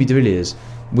mean, A.B. de Villiers,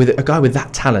 with a guy with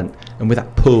that talent and with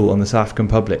that pull on the South African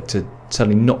public to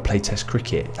suddenly not play Test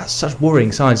cricket, that's such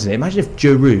worrying signs, isn't it? Imagine if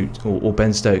Joe Root or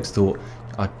Ben Stokes thought,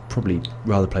 I'd probably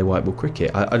rather play white ball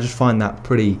cricket. I just find that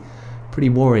pretty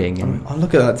worrying. And I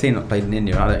look at that team that played in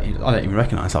India, I don't even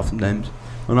recognise half some names.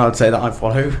 And I would say that I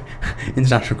follow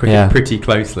international cricket pretty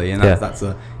closely, and that's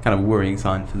a kind of worrying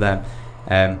sign for them.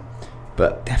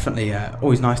 But definitely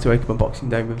always nice to open up Boxing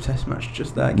Day with a Test match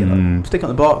just there, stick on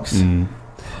the box.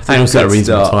 And also at a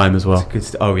reasonable time as well.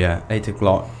 Good 8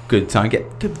 o'clock, good time.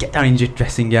 Get down in your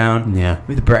dressing gown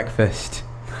with the breakfast.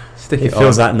 It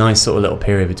feels that nice sort of little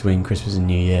period between Christmas and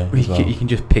New Year. You can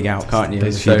just pig out, can't you?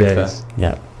 Those few days.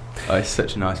 Yeah. Oh, it's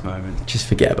such a nice moment. Just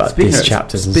forget about these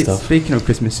chapters and stuff. Speaking of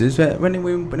Christmases, when are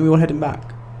we all heading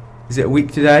back? Is it a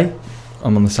week today?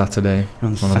 I'm on the Saturday.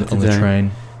 On the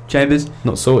train. Chambers?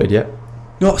 Not sorted yet.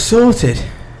 Not sorted?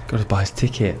 Got to buy his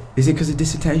ticket. Is it because of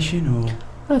dissertation or...?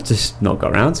 I've just not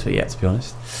got around to it yet, to be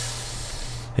honest.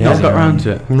 Not got around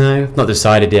to it? No, not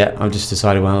decided yet. I've just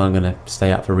decided, I'm going to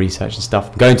stay out for research and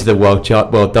stuff. I'm going to the World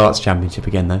Darts Championship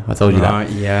again, though. I told you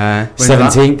that. Yeah.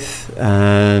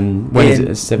 17th. When is it?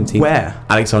 17th. Where?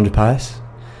 Alexandra Palace.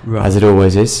 Right. As it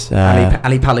always is.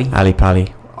 Ali Pali. Ali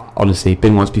Pali. Honestly,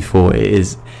 been once before. It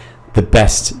is the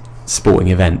best sporting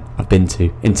event I've been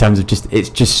to, in terms of it's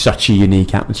just such a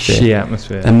unique atmosphere. Sheer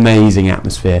atmosphere. Amazing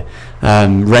atmosphere.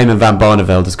 Raymond van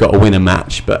Barneveld has got to win a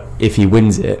match, but if he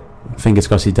wins it, fingers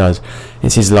crossed he does,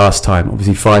 it's his last time.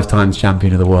 Obviously 5 times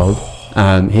champion of the world.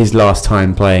 His last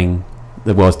time playing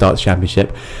the World Darts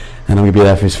Championship, and I'm going to be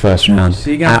there for his first round.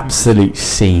 So absolute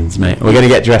scenes, mate. We're going to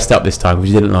get dressed up this time, which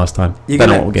we didn't last time. So you're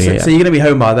going to be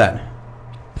home by then?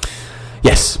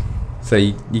 Yes. So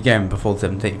you game before the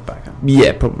 17th back?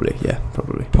 Yeah, probably. Yeah,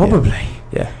 probably. Probably.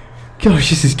 Yeah. Gosh,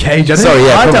 this is Cage.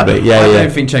 I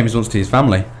don't think Chambers wants to see his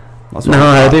family.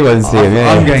 I do want to see him.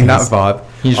 I'm getting that vibe.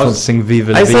 You just want to sing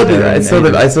Viva La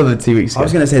Vida. I saw the 2 weeks ago. I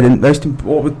was going to say,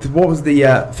 what was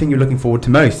the thing you're looking forward to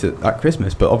most at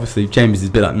Christmas? But obviously Chambers is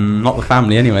a bit like, not the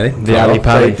family anyway. The Ali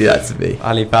Pali. Do that to me.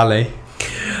 Ali Pali.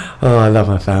 Oh, I love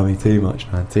my family too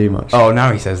much, man. Too much. Oh,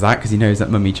 now he says that because he knows that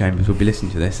Mummy Chambers will be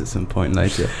listening to this at some point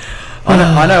later.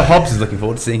 I know Hobbs is looking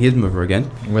forward to seeing his mother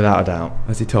again. Without a doubt.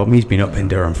 As he told me, he's been up in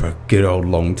Durham for a good old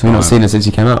long time. You've not seen her since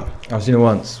he came up? I've seen her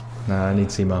once. No, I need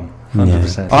to see Mum.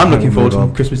 100%. Yeah. I'm looking forward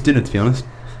to Christmas dinner, to be honest.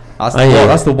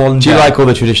 That's the one. Do you like all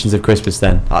the traditions of Christmas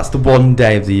then? That's the one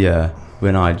day of the year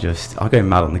when I go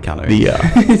mad on the calories.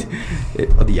 Yeah.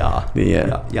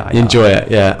 You enjoy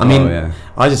it, yeah. I mean,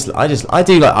 I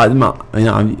do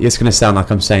like. It's going to sound like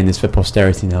I'm saying this for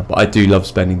posterity now, but I do love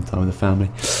spending time with the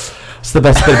family. It's the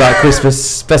best bit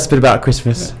about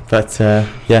Christmas. But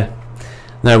yeah.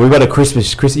 No, we've got a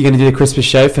Christmas. You're going to do the Christmas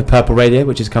show for Purple Radio,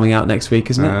 which is coming out next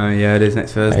week, isn't it? Yeah, it is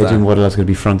next Thursday. Adrian Waddelove's going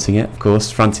to be fronting it, of course,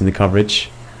 fronting the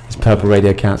coverage as Purple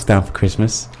Radio counts down for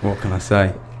Christmas. What can I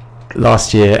say?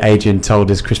 Last year, Adrian told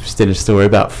his Christmas dinner story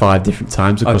about 5 different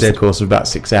times across the course of about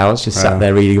 6 hours. Just sat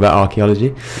there reading about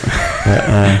archaeology.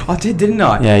 I did, didn't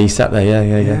I? Yeah, you sat there.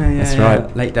 Yeah. That's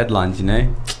right. Late deadlines, you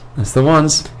know. That's the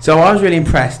ones. So I was really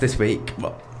impressed this week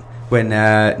when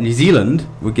New Zealand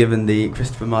were given the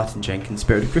Christopher Martin Jenkins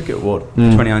Spirit of Cricket Award for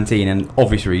 2019, and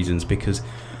obvious reasons, because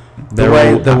the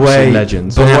way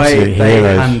legends, the way they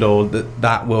handled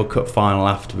that World Cup final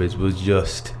afterwards was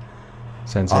just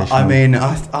sensational. I mean,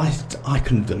 I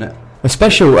couldn't have done it. A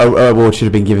special award should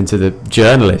have been given to the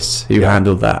journalists who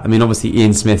handled that. I mean, obviously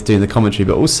Ian Smith doing the commentary,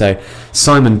 but also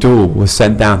Simon Dool was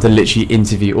sent down to literally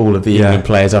interview all of the England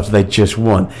players after they just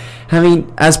won. I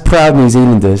mean, as proud New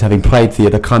Zealanders, having played for the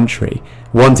other country,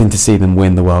 wanting to see them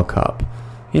win the World Cup,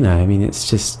 you know, I mean, it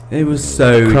was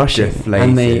so crushing,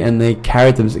 deflated. and they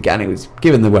carried them again. It was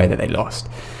given the way that they lost.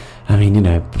 I mean, you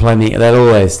know, there'll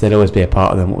always be a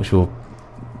part of them which will,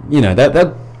 you know,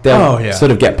 they'll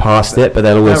sort of get past it, but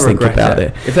they'll always think about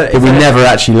it. We never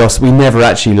actually lost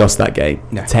that game,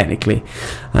 technically.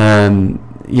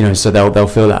 You know, so they'll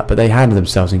feel that, but they handled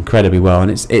themselves incredibly well, and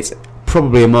it's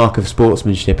probably a mark of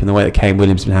sportsmanship in the way that Kane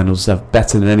Williamson handles himself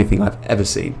better than anything I've ever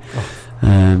seen.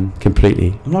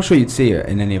 Completely. I'm not sure you'd see it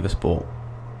in any other sport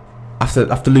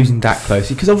after losing that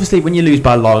closely, because obviously when you lose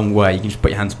by a long way, you can just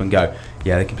put your hands up and go,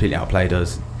 yeah, they completely outplayed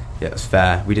us. yeah, it's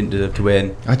fair. We didn't deserve to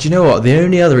win. Do you know what? The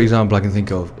only other example I can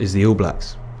think of is the All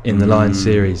Blacks in the Lions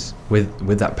series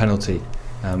with that penalty,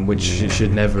 which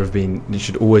should never have been. It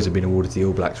should always have been awarded to the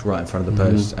All Blacks right in front of the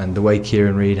post. And the way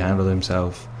Kieran Reid handled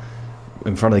himself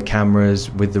in front of the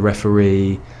cameras with the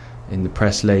referee, in the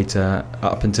press later,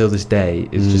 up until this day,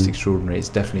 is just extraordinary. It's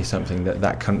definitely something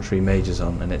that country majors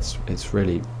on, and it's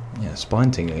really spine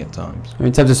tingling at times.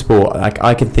 In terms of sport,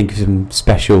 I can think of some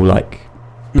special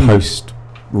post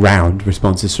round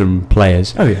responses from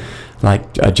players. Oh yeah.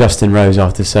 Like Justin Rose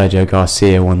after Sergio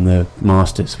Garcia won the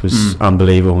Masters was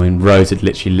unbelievable. I mean, Rose had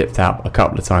literally lipped out a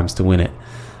couple of times to win it,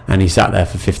 and he sat there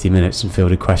for 50 minutes and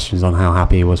fielded questions on how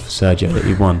happy he was for Sergio that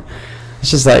he won. It's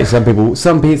just like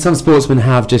some sportsmen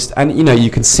have just, and you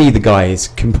can see the guy is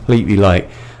completely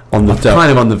on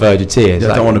the verge of tears.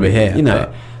 I don't want to be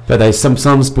here. But there's some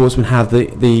sportsmen have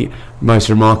the most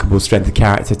remarkable strength of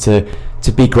character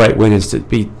to be great winners, to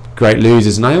be great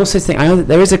losers. And I also think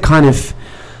there is a kind of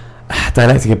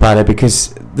dialectic about it,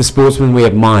 because the sportsmen we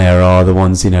admire are the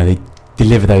ones, they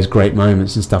deliver those great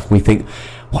moments and stuff. And we think,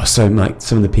 some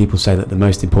of the people say that the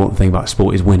most important thing about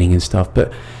sport is winning and stuff.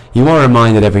 But you are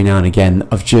reminded every now and again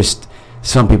of just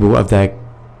some people of their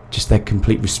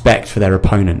complete respect for their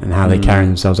opponent and how they carry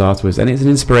themselves afterwards. And it's an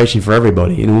inspiration for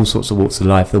everybody in all sorts of walks of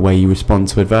life, the way you respond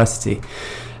to adversity.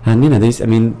 And those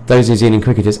New Zealand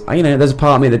cricketers, there's a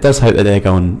part of me that does hope that they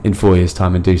go on in 4 years'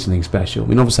 time and do something special. I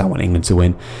mean, obviously I want England to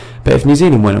win, but if New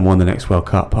Zealand went and won the next World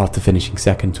Cup after finishing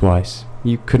second twice,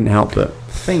 you couldn't help but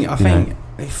I think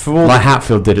for all like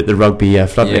Hatfield did at the Rugby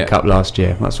Floodlit Cup last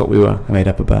year. That's what we were made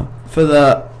up about. For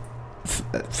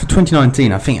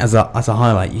 2019, I think as a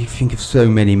highlight, you think of so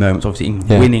many moments. Obviously,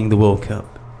 winning the World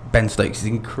Cup, Ben Stokes'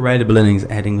 incredible innings at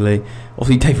Headingley.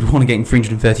 Obviously, David Warner getting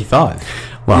 335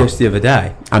 just the other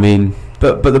day. I mean,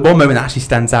 but the one moment that actually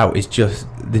stands out is just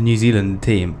the New Zealand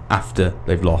team after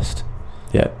they've lost.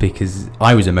 Yeah, because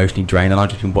I was emotionally drained and I'd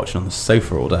just been watching on the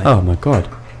sofa all day. Oh my god!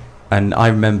 And I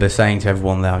remember saying to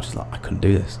everyone there, I was just I couldn't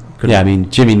do this.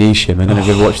 Jimmy Neesham. I don't know if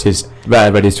you've watched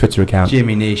read his Twitter account.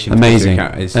 Jimmy Neesham, amazing, Twitter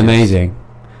account is amazing.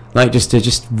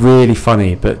 Just really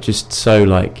funny, but just so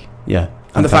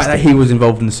and the fact that he was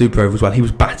involved in the Super Over as well. He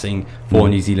was batting for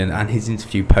New Zealand, and his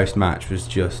interview post match was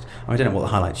just. I don't know what the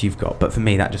highlights you've got, but for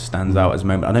me that just stands out as a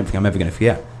moment I don't think I'm ever going to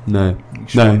forget. No.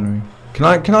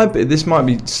 Can I? This might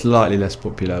be slightly less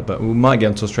popular, but we might get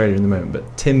onto Australia in a moment.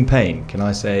 But Tim Payne, can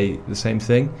I say the same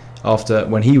thing?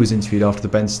 When he was interviewed after the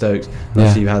Ben Stokes,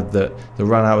 obviously you had the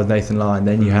run out with Nathan Lyon,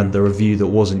 then you had the review that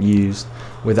wasn't used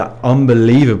with that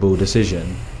unbelievable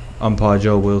decision, umpire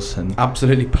Joel Wilson.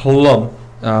 Absolutely plum.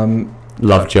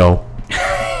 Love Joel.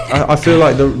 I feel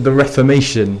like the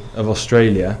reformation of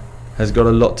Australia has got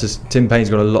a lot to. Tim Payne's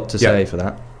got a lot to say for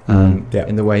that.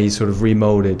 In the way he sort of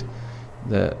remoulded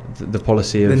the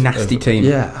policy of the nasty team.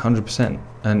 100%.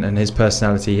 And his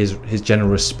personality, his general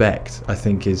respect, I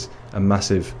think, is a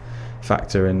massive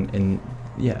factor in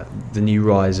the new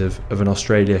rise of an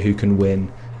Australia who can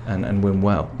win and win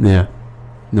well. Yeah.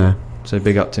 No. So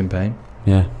big up Tim Payne.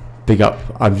 Yeah. Big up.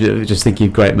 I'm just thinking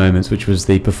of great moments, which was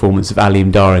the performance of Ali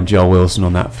Mdar and Joel Wilson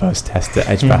on that first test at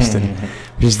Edgbaston,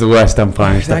 which is the worst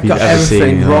umpiring stuff you've ever seen. They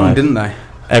got everything wrong, didn't they?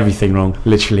 Everything wrong,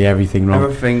 literally everything wrong.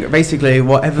 Everything, basically,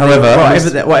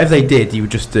 whatever they did, you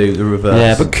would just do the reverse.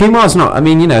 Yeah, but Kumar's not. I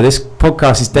mean, this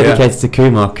podcast is dedicated to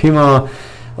Kumar. Kumar,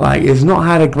 has not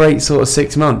had a great sort of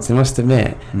 6 months, I must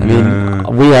admit. I mean,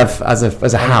 we have, as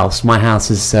a house, my house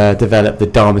has developed the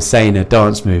Dharmasena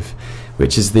dance move,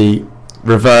 which is the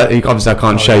reverse. Obviously I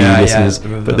can't show you listeners,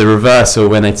 but the reversal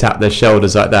when they tap their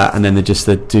shoulders like that, and then they're just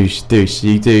the douche.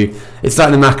 You do, it's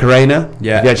like the Macarena.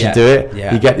 You actually do it.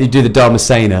 You do the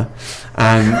Dharmasena,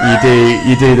 and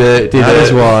you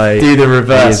do the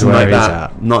reverse like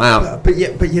that. Not out.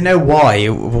 But you know why?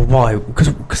 Why?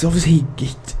 Because obviously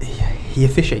he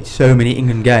officiates so many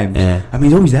England games. Yeah. I mean,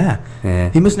 he's always there. Yeah.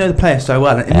 He must know the players so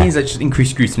well. And it means that just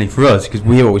increased scrutiny for us, because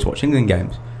we always watch England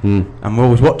games. And we're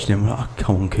always watching him. We're like,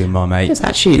 come on, Kumar, mate. There's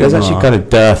actually kind of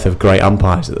dearth of great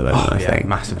umpires at the moment. I think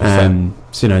massively.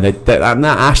 So that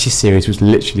Ashes series was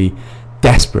literally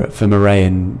desperate for Murray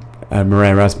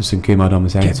Rasmussen, Kumar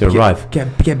Dharmasena to arrive.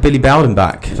 Get Billy Bowden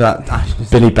back for that Ashes.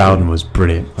 Billy Bowden was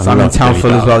brilliant. Simon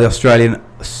Townsend as well, the Australian,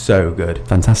 so good,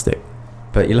 fantastic.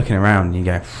 But you're looking around and you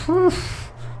go,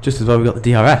 just as well we got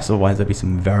the DRS, otherwise there'd be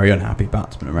some very unhappy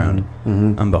batsmen around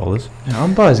and bowlers.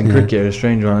 Umpires in cricket are a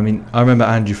strange one. I mean, I remember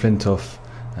Andrew Flintoff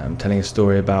telling a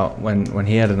story about when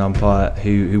he had an umpire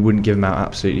who wouldn't give him out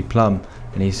absolutely plumb,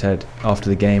 and he said after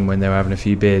the game when they were having a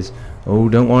few beers, "Oh,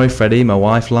 don't worry, Freddie, my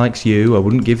wife likes you. I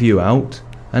wouldn't give you out."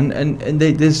 And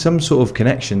there's some sort of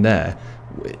connection there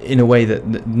in a way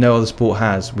that no other sport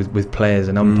has, with players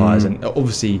and umpires. And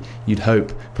obviously you'd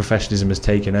hope professionalism has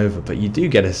taken over, but you do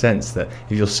get a sense that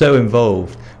if you're so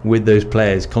involved with those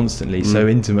players constantly, so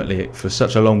intimately for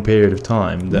such a long period of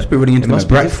time, that must be running into my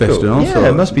breakfast and all sorts.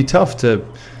 It must be tough to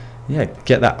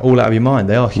get that all out of your mind.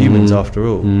 They are humans after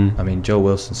all. I mean, Joel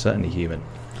Wilson's certainly human.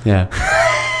 Yeah.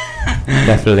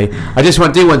 Definitely. I just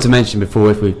do want to mention before,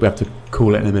 if we have to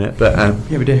call it in a minute, but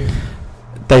yeah, we do.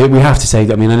 We have to say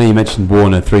that. I mean, I know you mentioned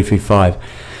Warner 335.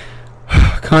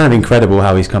 Kind of incredible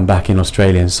how he's come back in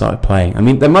Australia and started playing. I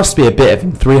mean, there must be a bit of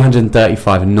him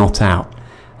 335 and not out.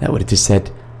 That would have just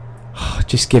said,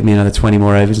 just give me another 20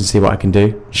 more overs and see what I can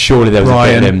do. Surely there was a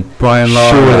bit of him. Brian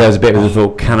Lara. Surely there was a bit of the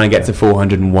thought, can I get to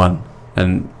 401?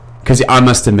 And because I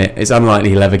must admit, it's unlikely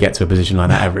he'll ever get to a position like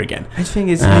that ever again. The thing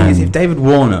is, if David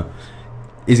Warner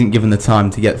isn't given the time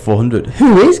to get 400,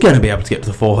 who is going to be able to get to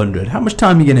the 400? How much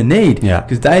time are you going to need? Yeah.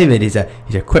 Because David is a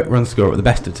quick run scorer at the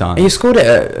best of times. He scored it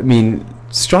at, I mean,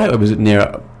 strike rate was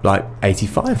near like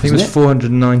 85. I think it was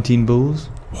 419 balls.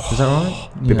 Is that right?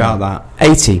 Be about that.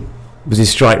 80 was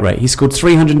his strike rate. He scored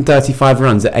 335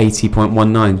 runs at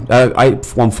 80.19.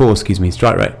 814, excuse me,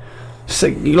 strike rate. So,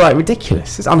 like,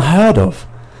 ridiculous. It's unheard of.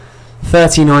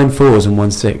 39 fours and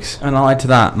 1-6. And allied to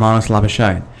that, Marnus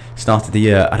Labuschagne started the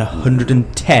year at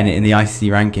 110 in the ICC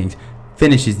rankings.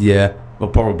 Finishes the year, well,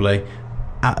 probably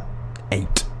at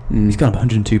 8. He's gone up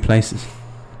 102 places.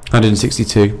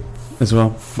 162 as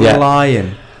well.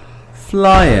 Flying.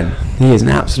 He is an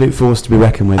absolute force to be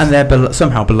reckoned with. And they're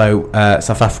somehow below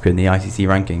South Africa in the ICC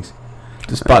rankings,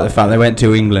 despite the fact they went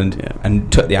to England and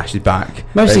took the Ashes back.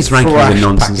 Most of these rankings are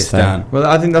nonsense. Well,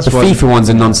 I think that's the FIFA ones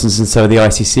are nonsense, and so are the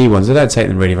ICC ones. I don't take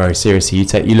them really very seriously.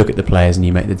 You look at the players and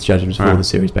you make the judgments for the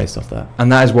series based off that. And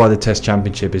that is why the Test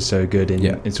Championship is so good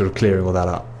in sort of clearing all that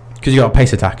up. Because you've got a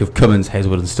pace attack of Cummins,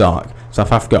 Hazelwood and Stark.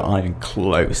 South Africa aren't even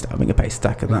close to having a pace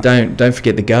attack of that. Don't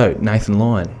forget the GOAT, Nathan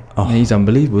Lyon. Oh. He's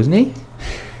unbelievable, isn't he?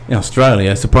 In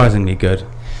Australia, surprisingly good.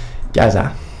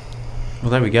 Gaza.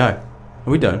 Well, there we go. Are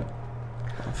we done?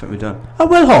 I think we're done. Oh,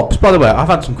 well, Hobbs, by the way, I've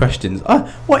had some questions.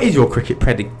 What is your cricket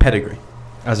pedigree?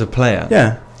 As a player?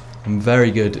 Yeah. I'm very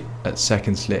good at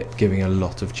second slip, giving a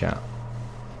lot of chat.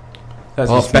 That's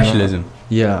a specialism.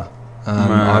 Yeah,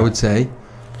 I would say.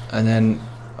 And then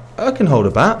I can hold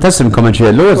a bat. That's some commentary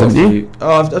at Lords, haven't you?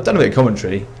 Oh, I've done a bit of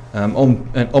commentary.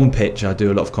 On pitch, I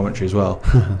do a lot of commentary as well.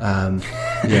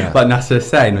 Yeah. Like Nasser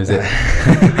Hussain, was it?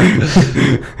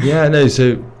 Yeah, no,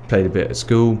 so played a bit at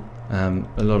school. A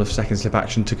lot of second slip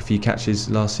action, took a few catches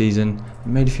last season,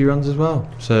 made a few runs as well.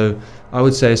 So I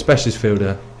would say a specialist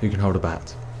fielder who can hold a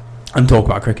bat. And talk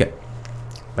about cricket.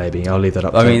 Maybe, I'll leave that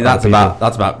up to I mean, that's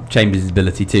about Chambers'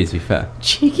 ability too, to be fair.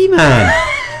 Cheeky man.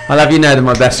 I'll have you know that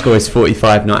my best score is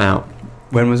 45 not out.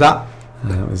 When was that?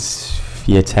 That was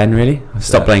year 10 really. I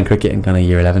stopped playing cricket in kind of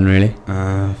year 11 really.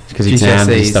 Because exams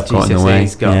and stuff got in the way.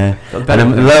 And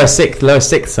then lower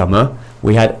sixth summer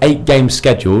we had 8 games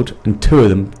scheduled and 2 of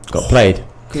them got played.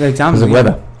 Because of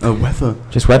weather. Oh, weather.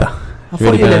 Just weather. I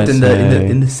thought you lived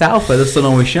in the south where the sun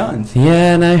always shines.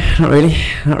 Yeah, no, not really.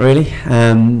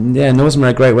 Yeah, there wasn't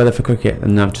really great weather for cricket,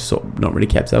 and I've just sort of not really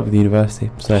kept up with the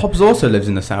university. So Hobbs also lives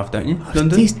in the south, don't you?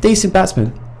 London. Decent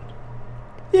batsman.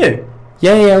 You?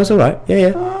 Yeah, I was all right. Yeah.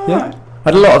 Right. I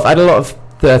had a lot of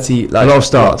 30, like a lot of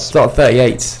starts, a lot of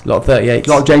 38s, a lot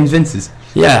of James Vinces.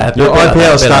 Yeah, your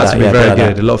IPL stats have been very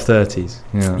good. A lot of 30s.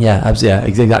 Yeah,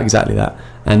 exactly that.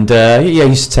 And I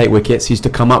used to take wickets. Used to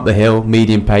come up the hill,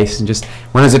 medium pace, and just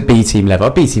when I was at B team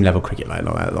level cricket, like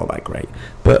not that great.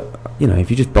 But if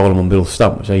you just bowl them on middle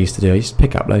stump, which I used to do, I used to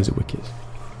pick up loads of wickets.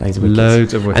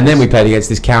 And then we played against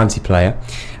this county player,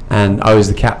 and I was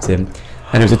the captain.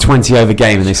 And it was a 20 over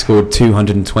game, and they scored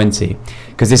 220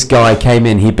 because this guy came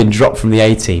in. He'd been dropped from the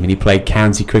A team, and he played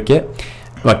county cricket,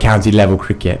 like county level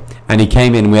cricket. And he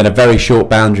came in, and we had a very short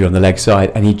boundary on the leg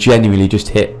side, and he genuinely just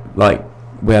hit like.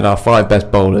 We had our 5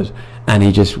 best bowlers, and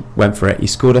he just went for it.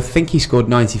 I think he scored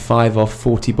 95 off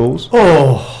 40 balls.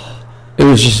 Oh, it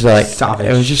was just like savage.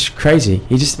 It was just crazy.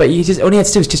 He just all he had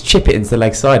to do was just chip it into the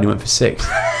leg side, and he went for 6.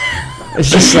 It's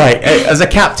just like, as a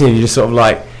captain, you're just sort of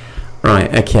like,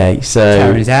 right, okay, so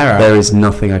tearing his hair out. There is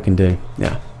nothing I can do.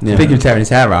 Yeah. Speaking of tearing his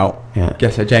hair out,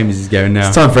 guess where James is going now.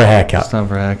 It's time for a haircut.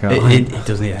 It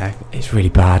does need a haircut. It's really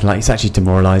bad. Like, it's actually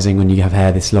demoralising when you have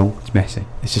hair this long. It's messy.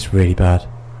 It's just really bad.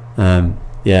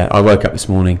 Yeah, I woke up this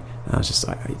morning and I was just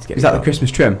like, I need to get Is that the Christmas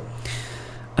trim?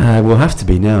 Will have to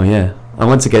be now, yeah. I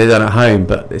want to get it done at home,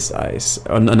 but this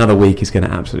another week is going to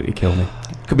absolutely kill me.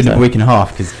 Could be another week and a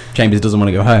half because Chambers doesn't want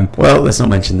to go home. Well, let's not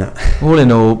mention that. All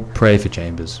in all, pray for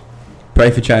Chambers.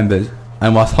 Pray for Chambers.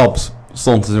 And whilst Hobbs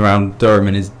saunters around Durham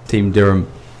in his team Durham,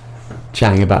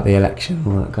 chatting about the election,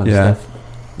 all that kind of stuff.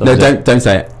 No, don't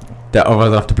say it. Otherwise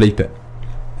I'll have to bleep it.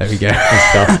 There we go.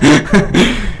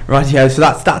 Right, yeah, so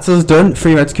that's us done.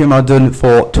 Three Reds Kumar done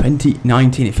for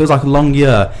 2019. It feels like a long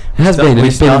year. It has been.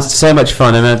 It's been so much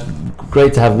fun. And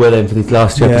great to have Will in for these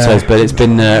last 2 episodes. But it's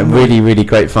been really, really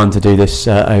great fun to do this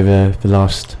over the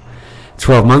last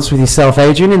 12 months with yourself,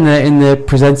 Adrian, in the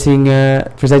presenting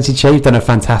chair. You've done a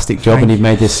fantastic job, and you've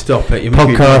made this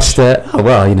podcast. Oh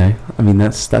well, I mean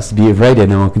that's the beauty of radio.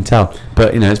 No one can tell.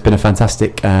 But it's been a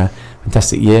fantastic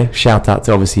year. Shout out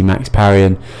to obviously Max Parry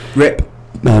and Rip.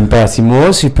 Bertie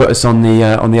Moores, who put us on the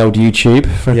old YouTube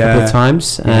for a couple of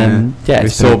times. It's been a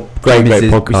great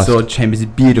podcast. We saw Chambers'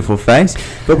 beautiful face.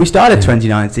 But we started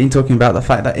 2019 talking about the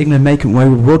fact that England may come away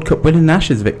with World Cup winning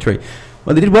Ashes victory.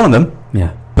 Well, they did one of them,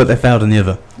 but they failed on the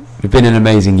other. It's been an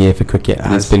amazing year for cricket,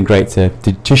 and it's been great to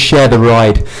share the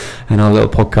ride in our little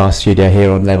podcast studio here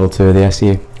on level 2 of the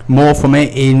SU. More from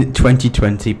it in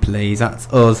 2020, please. That's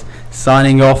us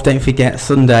signing off. Don't forget,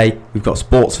 Sunday we've got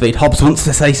Sports Feed. Hobbs wants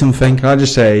to say something. Can I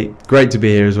just say, great to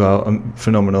be here as well.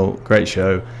 Phenomenal, great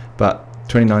show. But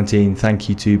 2019, thank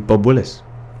you to Bob Willis.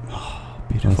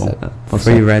 Beautiful.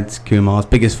 Three Reds Kumar's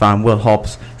biggest fan, Will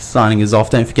Hobbs, signing us off.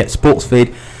 Don't forget, Sports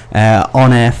Feed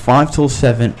on air 5 till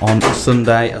 7 on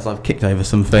Sunday, as I've kicked over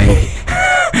something.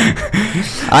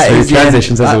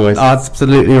 Transitions as always.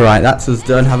 Absolutely right. That's us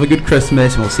done. Have a good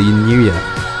Christmas, and we'll see you in the new year.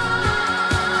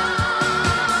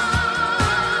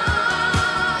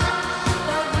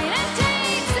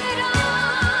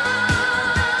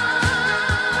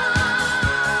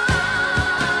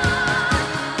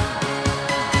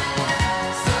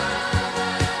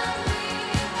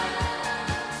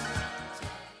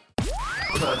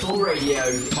 Purple Radio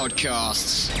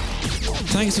Podcasts.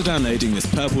 Thanks for downloading this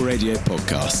Purple Radio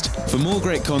podcast. For more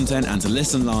great content and to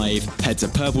listen live, head to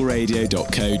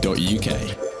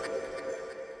purpleradio.co.uk.